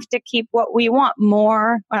 We have to keep what we want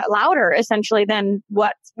more louder, essentially, than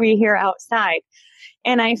what we hear outside.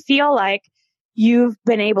 And I feel like you've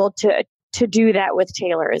been able to do that with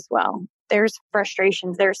Taylor as well. There's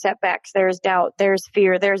frustrations, there's setbacks, there's doubt, there's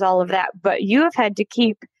fear, there's all of that. But you have had to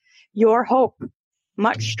keep your hope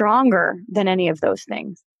much stronger than any of those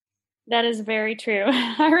things. That is very true.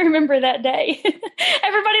 I remember that day.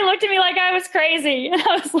 Everybody looked at me like I was crazy. And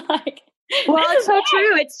I was like, well, it's so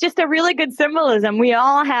true. It's just a really good symbolism. We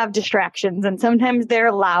all have distractions, and sometimes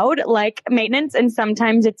they're loud, like maintenance, and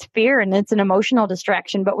sometimes it's fear and it's an emotional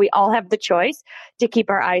distraction. But we all have the choice to keep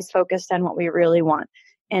our eyes focused on what we really want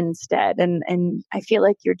instead. And I feel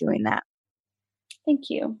like you're doing that. Thank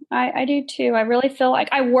you. I do too. I really feel like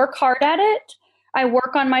I work hard at it. I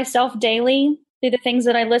work on myself daily. Through the things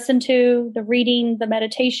that I listen to, the reading, the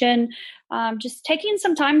meditation, just taking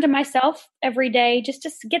some time to myself every day just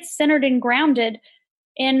to get centered and grounded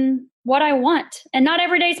in what I want. And not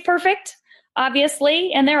every day is perfect,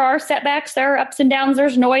 obviously. And there are setbacks, there are ups and downs,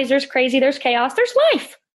 there's noise, there's crazy, there's chaos, there's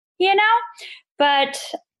life, But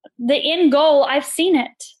the end goal, I've seen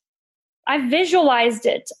it. I've visualized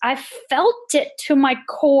it. I've felt it to my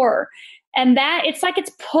core. And that it's like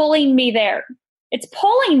it's pulling me there. It's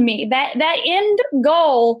pulling me, that end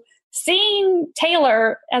goal, seeing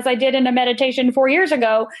Taylor, as I did in a meditation 4 years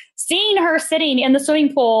ago, seeing her sitting in the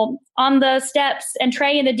swimming pool on the steps and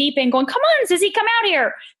Trey in the deep end going, come on, Sissy, come out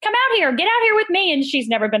here, get out here with me. And she's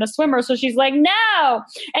never been a swimmer. So she's like, no.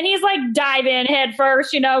 And he's like, dive in head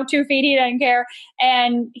first, 2 feet, he doesn't care.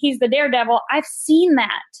 And he's the daredevil. I've seen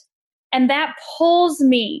that. And that pulls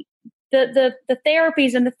me, the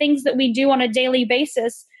therapies and the things that we do on a daily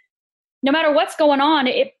basis. No matter what's going on,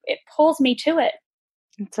 it pulls me to it.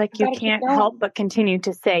 It's like you can't help but continue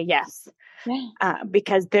to say yes,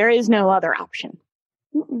 because there is no other option.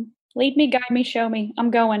 Lead me, guide me, show me.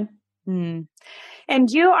 I'm going.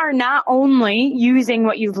 And you are not only using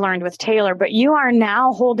what you've learned with Taylor, but you are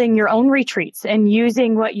now holding your own retreats and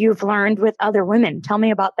using what you've learned with other women. Tell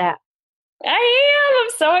me about that. I am.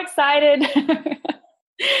 I'm so excited.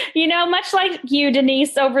 Much like you,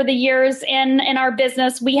 Denise, over the years in our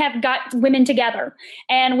business, we have got women together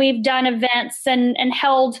and we've done events and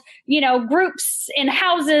held, groups in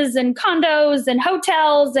houses and condos and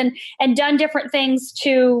hotels and done different things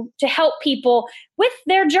to help people with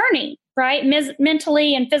their journey. right?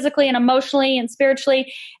 Mentally and physically and emotionally and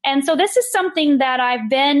spiritually. And so this is something that I've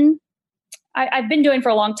been doing for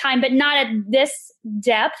a long time, but not at this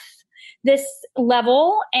depth, this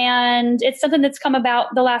level. And it's something that's come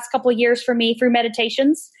about the last couple of years for me through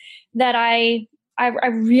meditations that I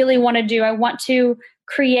really want to do. I want to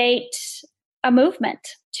create a movement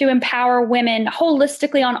to empower women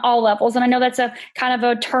holistically on all levels. And I know that's a kind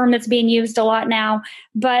of a term that's being used a lot now,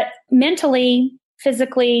 but mentally,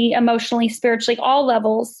 physically, emotionally, spiritually, all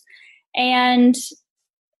levels, and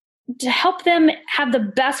to help them have the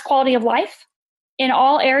best quality of life in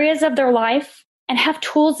all areas of their life and have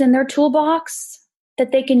tools in their toolbox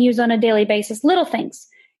that they can use on a daily basis. Little things.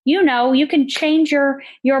 You know, you can change your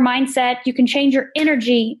mindset. You can change your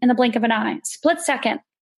energy in the blink of an eye, split second.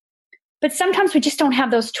 But sometimes we just don't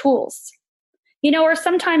have those tools, you know, or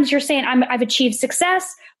sometimes you're saying, I've achieved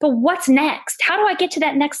success, but what's next? How do I get to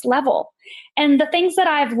that next level? And the things that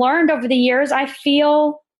I've learned over the years, I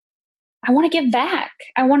feel I want to give back.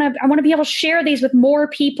 I want to be able to share these with more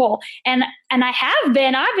people. And I have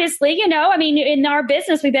been, obviously, you know, I mean, in our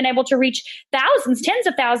business, we've been able to reach thousands, tens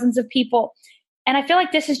of thousands of people. And I feel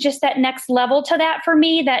like this is just that next level to that for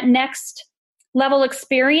me, that next level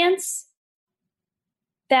experience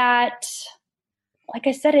that, like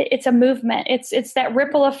I said, it's a movement. It's that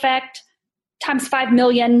ripple effect times 5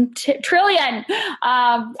 million trillion.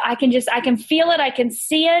 I can feel it. I can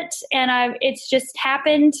see it. And it's just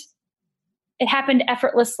happened. It happened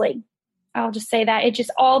effortlessly. I'll just say that. It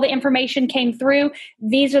just, all the information came through.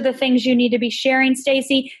 These are the things you need to be sharing,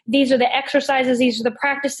 Stacey. These are the exercises. These are the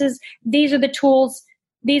practices. These are the tools.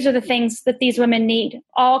 These are the things that these women need.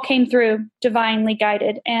 All came through, divinely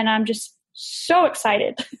guided. And I'm just so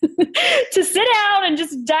excited to sit down and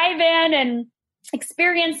just dive in and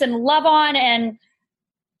experience and love on and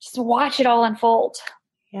just watch it all unfold.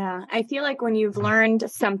 Yeah. I feel like when you've learned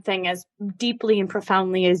something as deeply and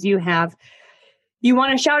profoundly as you have, you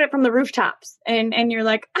want to shout it from the rooftops and you're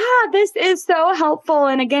like, this is so helpful.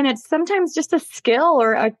 And again, it's sometimes just a skill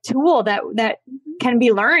or a tool that can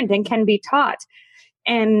be learned and can be taught.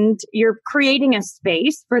 And you're creating a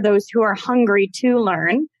space for those who are hungry to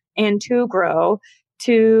learn and to grow,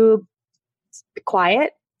 to be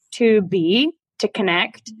quiet, to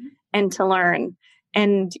connect, and to learn.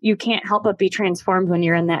 And you can't help but be transformed when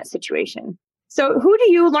you're in that situation. So who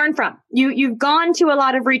do you learn from? You've gone to a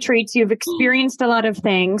lot of retreats, you've experienced a lot of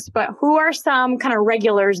things, but who are some kind of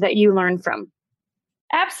regulars that you learn from?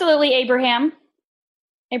 Absolutely Abraham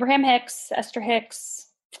Hicks, Esther Hicks,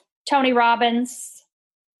 Tony Robbins.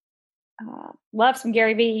 Love some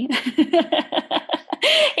Gary Vee.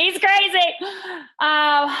 He's crazy.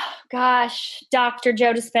 Dr.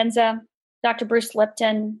 Joe Dispenza, Dr. Bruce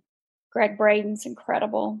Lipton, Greg Braden's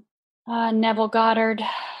incredible. Neville Goddard.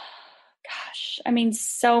 Gosh, I mean,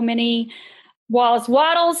 so many. Wallace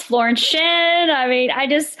Wattles, Florence Shin. I mean,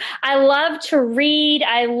 I love to read.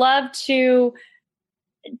 I love to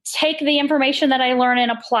take the information that I learn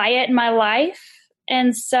and apply it in my life.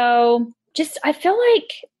 And so I feel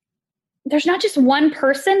like there's not just one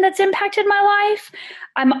person that's impacted my life.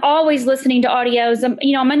 I'm always listening to audios.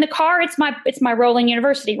 I'm in the car. It's my rolling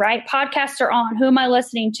university, right? Podcasts are on. Who am I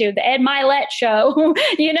listening to? The Ed Milet show.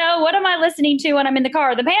 What am I listening to when I'm in the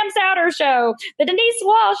car? The Pam Souter show, the Denise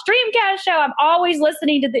Walsh Dreamcast show. I'm always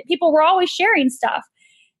listening to the people. We're always sharing stuff.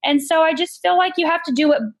 And so I just feel like you have to do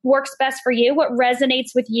what works best for you, what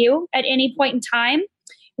resonates with you at any point in time.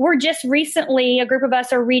 We're just recently, a group of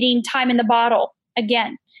us are reading Time in the Bottle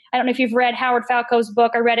again. I don't know if you've read Howard Falco's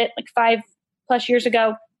book. I read it like 5+ years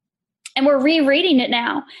ago, and we're rereading it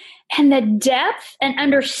now. And the depth and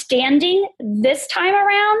understanding this time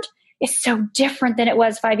around is so different than it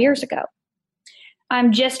was 5 years ago.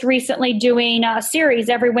 I'm just recently doing a series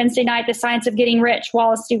every Wednesday night, The Science of Getting Rich,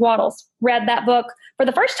 Wallace D. Wattles. Read that book for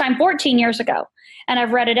the first time 14 years ago, and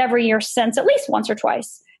I've read it every year since, at least once or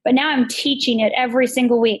twice. But now I'm teaching it every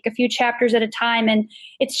single week, a few chapters at a time. And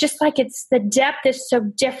it's just like the depth is so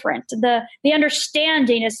different. The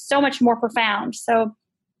understanding is so much more profound. So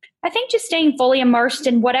I think just staying fully immersed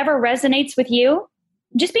in whatever resonates with you,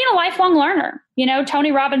 just being a lifelong learner.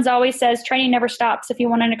 Tony Robbins always says training never stops if you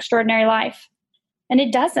want an extraordinary life. And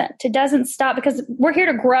it doesn't. It doesn't stop because we're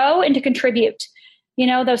here to grow and to contribute.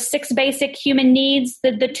 Those 6 basic human needs,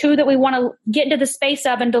 the 2 that we want to get into the space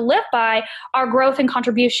of and to live by are growth and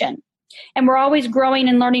contribution. And we're always growing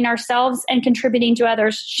and learning ourselves and contributing to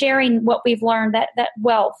others, sharing what we've learned, that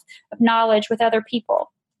wealth of knowledge with other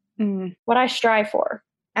people. What I strive for.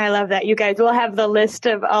 I love that. You guys will have the list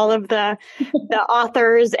of all of the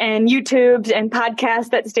authors and YouTubes and podcasts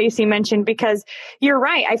that Stacy mentioned, because you're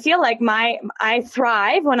right. I feel like I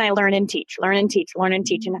thrive when I learn and teach. And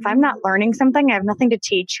if I'm not learning something, I have nothing to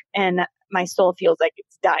teach, and my soul feels like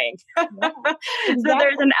it's dying. Yeah, exactly. So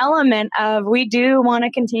there's an element of, we do want to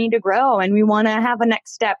continue to grow, and we want to have a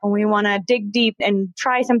next step, and we want to dig deep and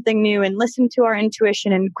try something new and listen to our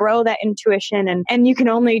intuition and grow that intuition. And you can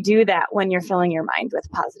only do that when you're filling your mind with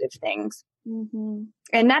positive things. Mm-hmm.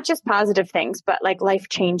 And not just positive things, but like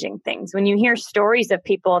life-changing things. When you hear stories of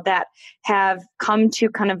people that have come to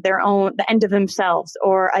kind of the end of themselves,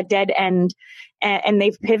 or a dead end, and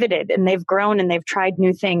they've pivoted and they've grown and they've tried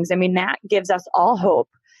new things. I mean, that gives us all hope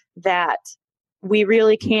that we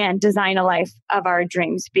really can design a life of our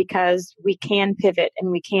dreams, because we can pivot and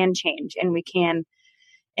we can change, and we can,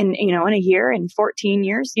 and in a year, in 14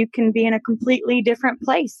 years, you can be in a completely different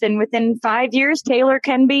place. And within 5 years, Taylor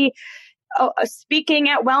can be speaking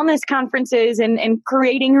at wellness conferences and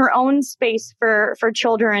creating her own space for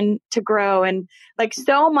children to grow. And like,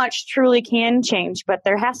 so much truly can change, but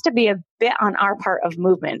there has to be a bit on our part of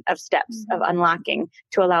movement, of steps, of unlocking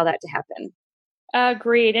to allow that to happen.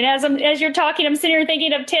 Agreed. And as you're talking, I'm sitting here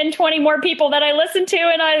thinking of 10, 20 more people that I listen to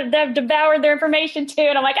and I've devoured their information too.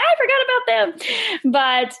 And I'm like, I forgot about them.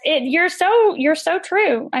 But you're so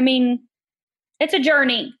true. I mean, it's a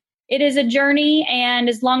journey. It is a journey. And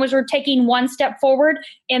as long as we're taking one step forward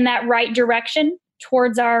in that right direction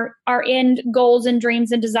towards our end goals and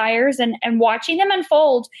dreams and desires, and watching them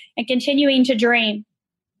unfold and continuing to dream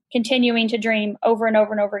over and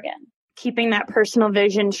over and over again. Keeping that personal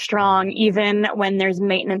vision strong, even when there's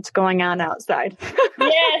maintenance going on outside.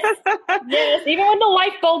 Yes. Even when the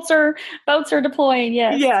life boats are deploying.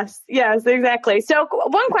 Yes, exactly. So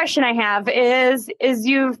one question I have is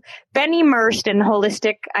you've been immersed in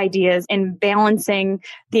holistic ideas and balancing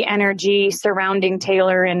the energy surrounding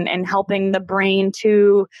Taylor and helping the brain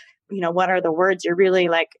to, what are the words? You're really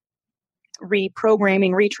like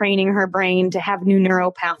reprogramming, retraining her brain to have new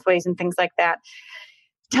neural pathways and things like that.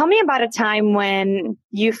 Tell me about a time when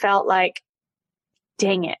you felt like,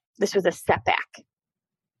 dang it, this was a setback.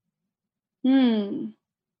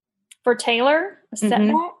 For Taylor, a setback?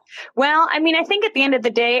 Mm-hmm. Well, I mean, I think at the end of the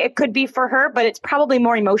day, it could be for her, but it's probably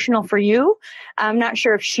more emotional for you. I'm not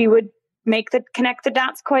sure if she would connect the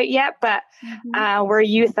dots quite yet, but where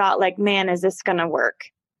you thought like, man, is this going to work?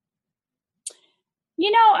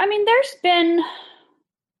 I mean, there's been,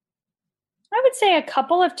 I would say, a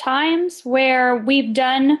couple of times where we've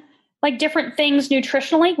done like different things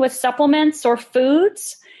nutritionally with supplements or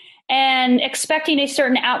foods and expecting a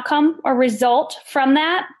certain outcome or result from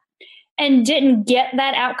that, and didn't get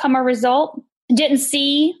that outcome or result, didn't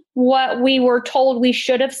see what we were told we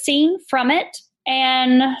should have seen from it.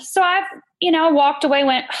 And so I've, walked away,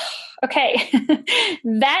 went, okay,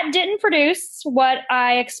 that didn't produce what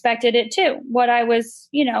I expected it to, what I was,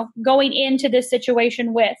 going into this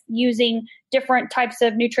situation with, using different types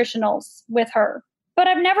of nutritionals with her. But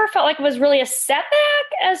I've never felt like it was really a setback,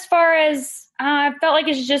 as far as I felt like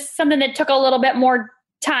it's just something that took a little bit more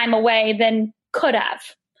time away than could have.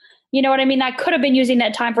 You know what I mean? I could have been using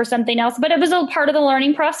that time for something else, but it was a part of the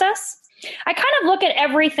learning process. I kind of look at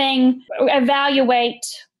everything, evaluate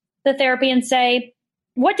the therapy and say,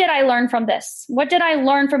 what did I learn from this? What did I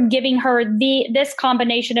learn from giving her this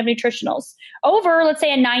combination of nutritionals over, let's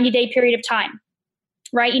say, a 90-day period of time,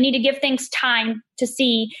 right? You need to give things time to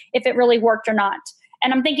see if it really worked or not.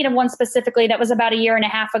 And I'm thinking of one specifically that was about 1.5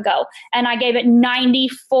 years ago. And I gave it 90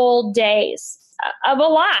 full days of a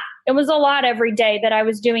lot. It was a lot every day that I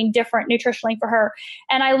was doing different nutritionally for her.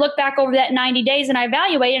 And I look back over that 90 days and I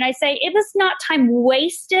evaluate and I say, it was not time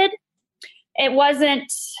wasted. It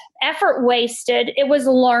wasn't effort wasted. It was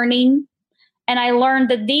learning. And I learned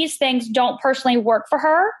that these things don't personally work for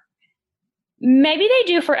her. Maybe they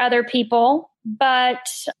do for other people, but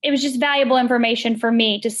it was just valuable information for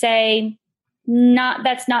me to say,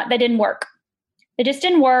 that didn't work. It just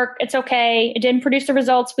didn't work. It's okay. It didn't produce the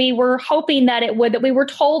results we were hoping that it would, that we were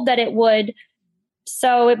told that it would.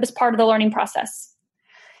 So it was part of the learning process.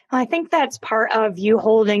 I think that's part of you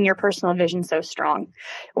holding your personal vision so strong.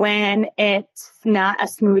 When it's not a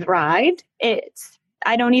smooth ride,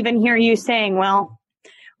 I don't even hear you saying, well,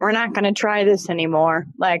 we're not going to try this anymore.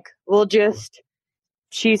 Like,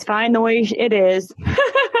 she's fine the way it is.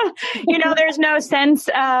 There's no sense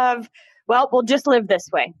of, well, we'll just live this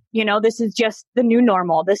way. This is just the new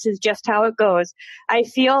normal. This is just how it goes. I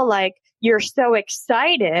feel like you're so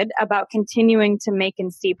excited about continuing to make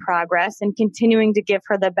and see progress and continuing to give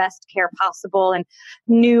her the best care possible and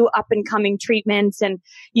new up and coming treatments. And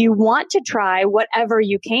you want to try whatever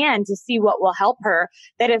you can to see what will help her,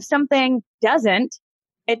 that if something doesn't,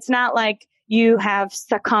 it's not like you have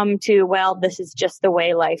succumbed to, well, this is just the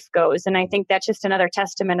way life goes. And I think that's just another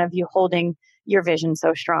testament of you holding your vision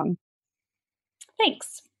so strong.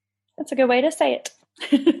 Thanks. That's a good way to say it.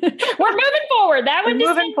 We're moving forward. That one just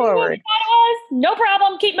moving forward. No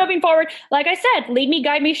problem. Keep moving forward. Like I said, lead me,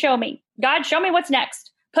 guide me, show me. God, show me what's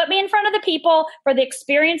next. Put me in front of the people for the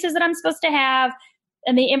experiences that I'm supposed to have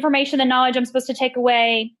and the information, the knowledge I'm supposed to take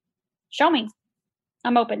away. Show me.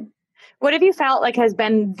 I'm open. What have you felt like has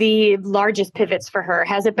been the largest pivots for her?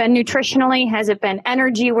 Has it been nutritionally? Has it been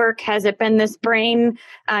energy work? Has it been this brain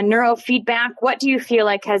neurofeedback? What do you feel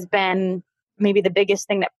like has been maybe the biggest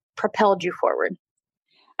thing that propelled you forward?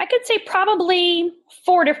 I could say probably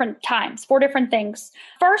 4 different times, 4 different things.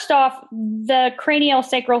 First off, the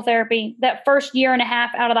craniosacral therapy, that first year and a half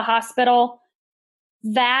out of the hospital,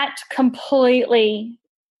 that completely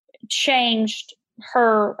changed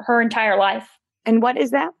her entire life. And what is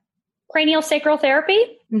that? Craniosacral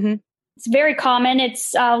therapy. Mm-hmm. It's very common.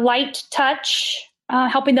 It's light touch,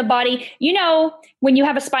 helping the body. You know, when you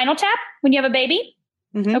have a spinal tap, when you have a baby,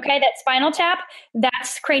 mm-hmm. Okay, that spinal tap,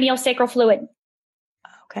 that's craniosacral fluid.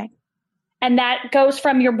 Okay. And that goes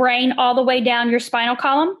from your brain all the way down your spinal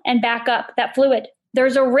column and back up, that fluid.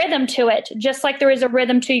 There's a rhythm to it, just like there is a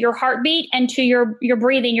rhythm to your heartbeat and to your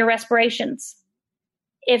breathing, your respirations.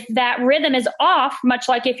 If that rhythm is off, much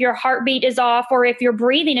like if your heartbeat is off or if your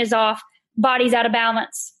breathing is off, body's out of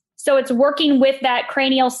balance. So it's working with that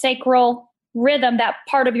craniosacral rhythm, that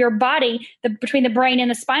part of your body, between the brain and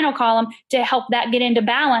the spinal column, to help that get into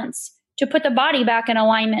balance, to put the body back in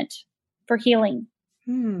alignment for healing.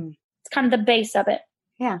 It's kind of the base of it.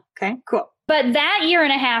 Yeah. Okay, cool. But that year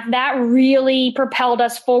and a half, that really propelled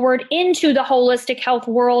us forward into the holistic health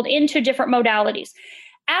world, into different modalities.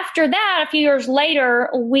 After that, a few years later,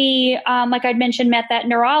 we, like I'd mentioned, met that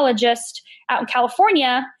neurologist out in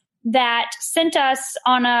California that sent us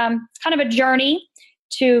on a kind of a journey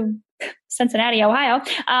to Cincinnati, Ohio,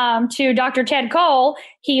 to Dr. Ted Cole.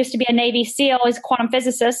 He used to be a Navy SEAL. He's a quantum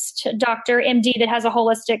physicist, doctor, MD, that has a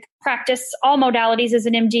holistic practice, all modalities as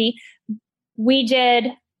an MD. We did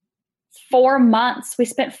 4 months. We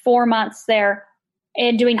spent 4 months there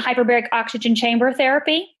in doing hyperbaric oxygen chamber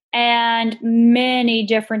therapy and many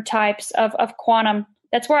different types of quantum.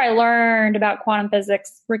 That's where I learned about quantum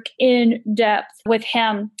physics in depth with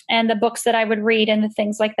him and the books that I would read and the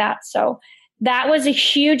things like that. So that was a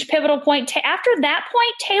huge pivotal point. After that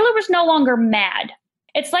point, Taylor was no longer mad.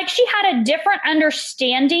 It's like she had a different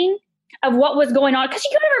understanding of what was going on. Because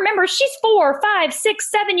you got to remember, she's 4, 5,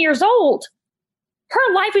 6, 7 years old.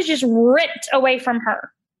 Her life was just ripped away from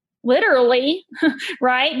her, literally,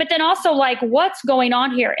 right? But then also like, what's going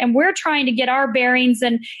on here? And we're trying to get our bearings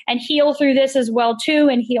and heal through this as well too,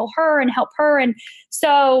 and heal her and help her. And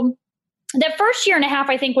so that first year and a half,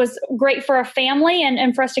 I think, was great for a family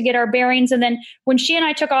and for us to get our bearings. And then when she and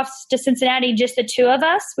I took off to Cincinnati, just the two of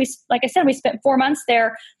us, like I said, we spent 4 months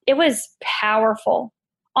there. It was powerful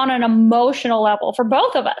on an emotional level for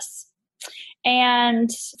both of us.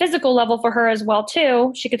 And physical level for her as well,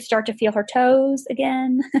 too. She could start to feel her toes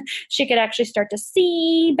again. She could actually start to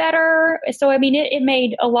see better. So, I mean, it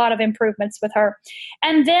made a lot of improvements with her.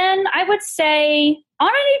 And then I would say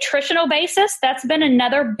on a nutritional basis, that's been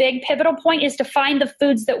another big pivotal point, is to find the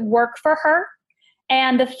foods that work for her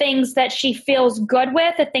and the things that she feels good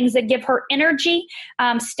with, the things that give her energy,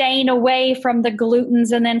 staying away from the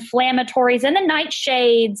glutens and the inflammatories and the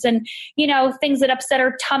nightshades and, you know, things that upset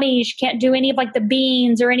her tummy. She can't do any of like the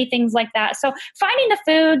beans or anything like that. So finding the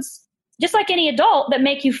foods, just like any adult, that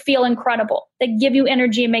make you feel incredible, that give you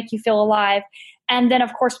energy and make you feel alive. And then,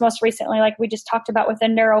 of course, most recently, like we just talked about with the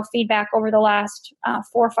neurofeedback over the last 4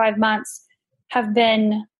 or 5 months, have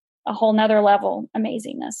been a whole nother level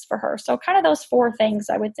amazingness for her. So kind of those 4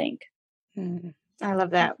 things, I would think. I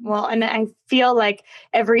love that. Well, and I feel like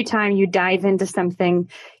every time you dive into something,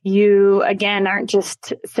 you, again, aren't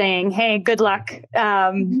just saying, hey, good luck,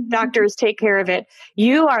 doctors, take care of it.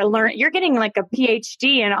 You are you're getting like a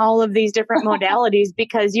PhD in all of these different modalities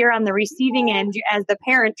because you're on the receiving end as the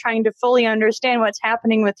parent trying to fully understand what's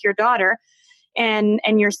happening with your daughter, and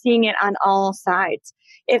you're seeing it on all sides.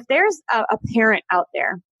 If there's a parent out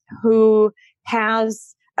there who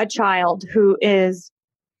has a child who is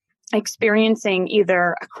experiencing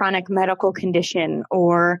either a chronic medical condition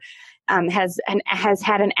or has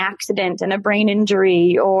had an accident and a brain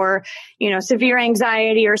injury, or, you know, severe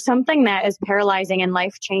anxiety or something that is paralyzing and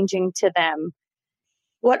life-changing to them,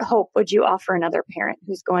 what hope would you offer another parent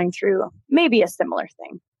who's going through maybe a similar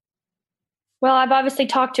thing? Well, I've obviously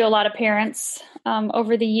talked to a lot of parents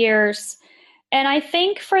over the years, and I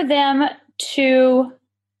think for them to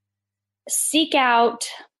seek out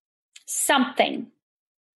something,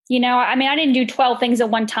 I didn't do 12 things at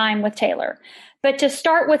one time with Taylor, but to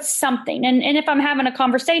start with something. And if I'm having a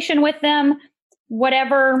conversation with them,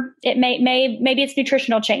 whatever it maybe it's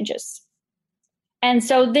nutritional changes. And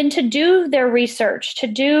so then to do their research, to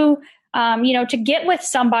do, to get with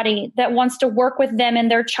somebody that wants to work with them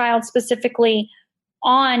and their child specifically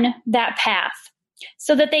on that path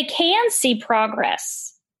so that they can see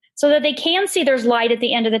progress, so that they can see there's light at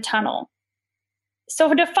the end of the tunnel.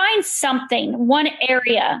 So to find something, one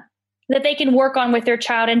area that they can work on with their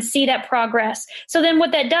child and see that progress. So then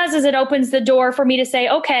what that does is it opens the door for me to say,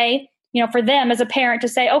 okay, for them as a parent to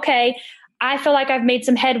say, okay, I feel like I've made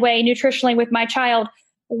some headway nutritionally with my child.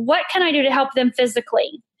 What can I do to help them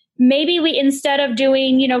physically? Maybe we, instead of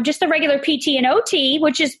doing, just the regular PT and OT,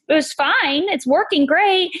 which is fine, it's working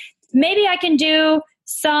great. Maybe I can do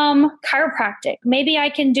some chiropractic. Maybe I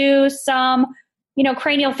can do some,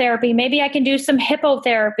 cranial therapy. Maybe I can do some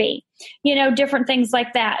hippotherapy, different things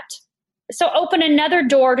like that. So open another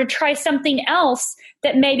door to try something else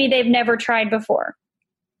that maybe they've never tried before.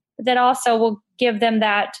 That also will give them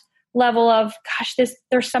that level of, gosh,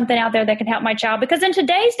 there's something out there that can help my child. Because in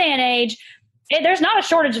today's day and age, there's not a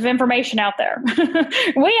shortage of information out there.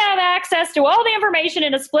 We have access to all the information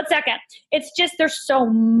in a split second. It's just there's so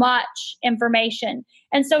much information.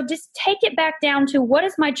 And so just take it back down to what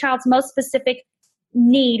is my child's most specific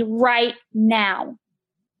need right now?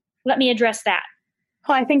 Let me address that.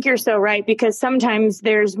 Well, I think you're so right, because sometimes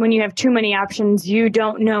when you have too many options, you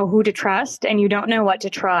don't know who to trust and you don't know what to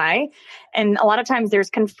try. And a lot of times there's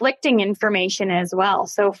conflicting information as well.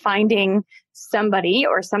 So finding somebody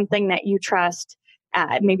or something that you trust,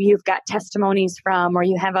 maybe you've got testimonies from, or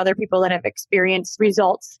you have other people that have experienced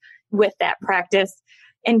results with that practice,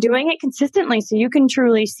 and doing it consistently so you can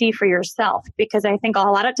truly see for yourself. Because I think a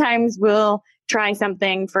lot of times we'll try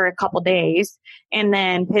something for a couple days and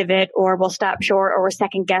then pivot, or we'll stop short, or we'll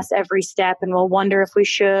second guess every step and we'll wonder if we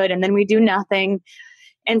should, and then we do nothing.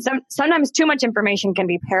 And sometimes too much information can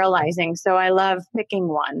be paralyzing. So I love picking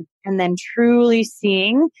one and then truly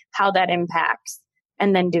seeing how that impacts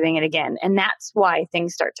and then doing it again. And that's why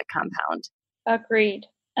things start to compound. Agreed.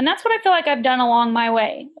 And that's what I feel like I've done along my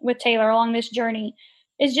way with Taylor along this journey,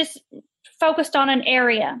 is just focused on an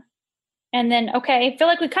area. And then, okay, I feel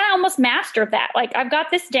like we kind of almost mastered that. Like, I've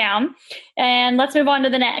got this down and let's move on to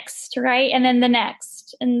the next, right? And then the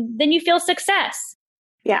next. And then you feel success.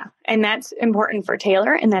 Yeah. And that's important for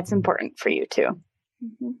Taylor, and that's important for you too.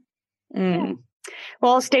 Mm-hmm. Yeah.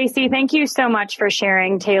 Well, Stacy, thank you so much for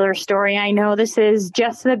sharing Taylor's story. I know this is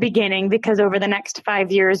just the beginning, because over the next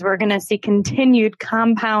 5 years, we're going to see continued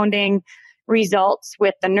compounding results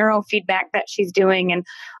with the neurofeedback that she's doing and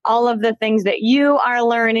all of the things that you are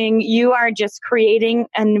learning. You are just creating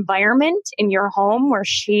an environment in your home where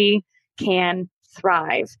she can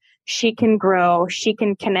thrive. She can grow. She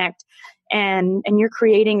can connect. And you're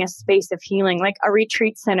creating a space of healing, like a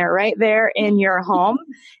retreat center right there in your home.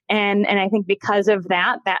 And I think because of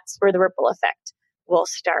that, that's where the ripple effect will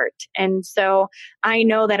start. And so I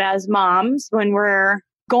know that as moms, when we're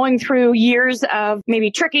going through years of maybe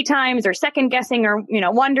tricky times or second guessing or,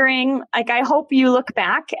 wondering, like, I hope you look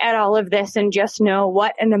back at all of this and just know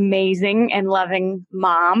what an amazing and loving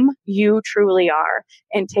mom you truly are.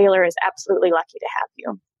 And Taylor is absolutely lucky to have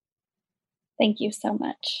you. Thank you so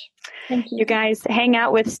much. Thank you. You guys hang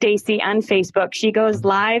out with Stacy on Facebook. She goes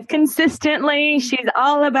live consistently. She's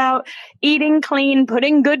all about eating clean,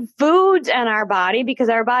 putting good foods in our body, because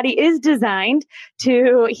our body is designed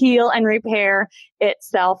to heal and repair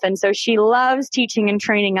itself. And so she loves teaching and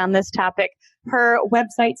training on this topic. Her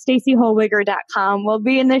website, stacyholwiger.com, will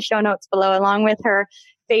be in the show notes below, along with her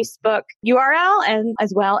Facebook URL and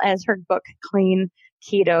as well as her book, Clean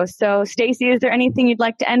Keto. So Stacy, is there anything you'd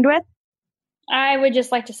like to end with? I would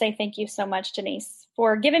just like to say thank you so much, Denise,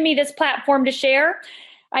 for giving me this platform to share.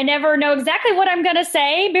 I never know exactly what I'm going to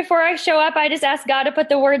say before I show up. I just ask God to put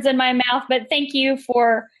the words in my mouth. But thank you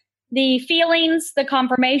for the feelings, the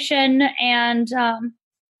confirmation, and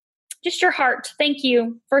just your heart. Thank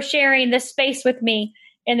you for sharing this space with me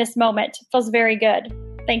in this moment. It feels very good.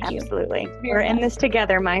 Thank you. Absolutely. We're in this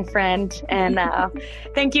together, my friend. And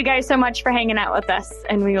thank you guys so much for hanging out with us.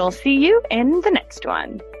 And we will see you in the next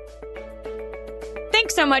one.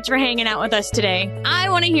 Thanks so much for hanging out with us today. I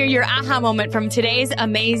want to hear your aha moment from today's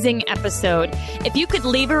amazing episode. If you could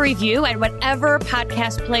leave a review at whatever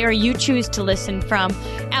podcast player you choose to listen from,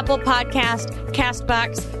 Apple Podcast,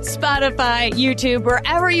 Castbox, Spotify, YouTube,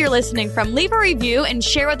 wherever you're listening from, leave a review and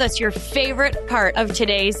share with us your favorite part of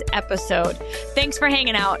today's episode. Thanks for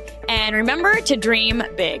hanging out, and remember to dream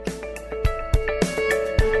big.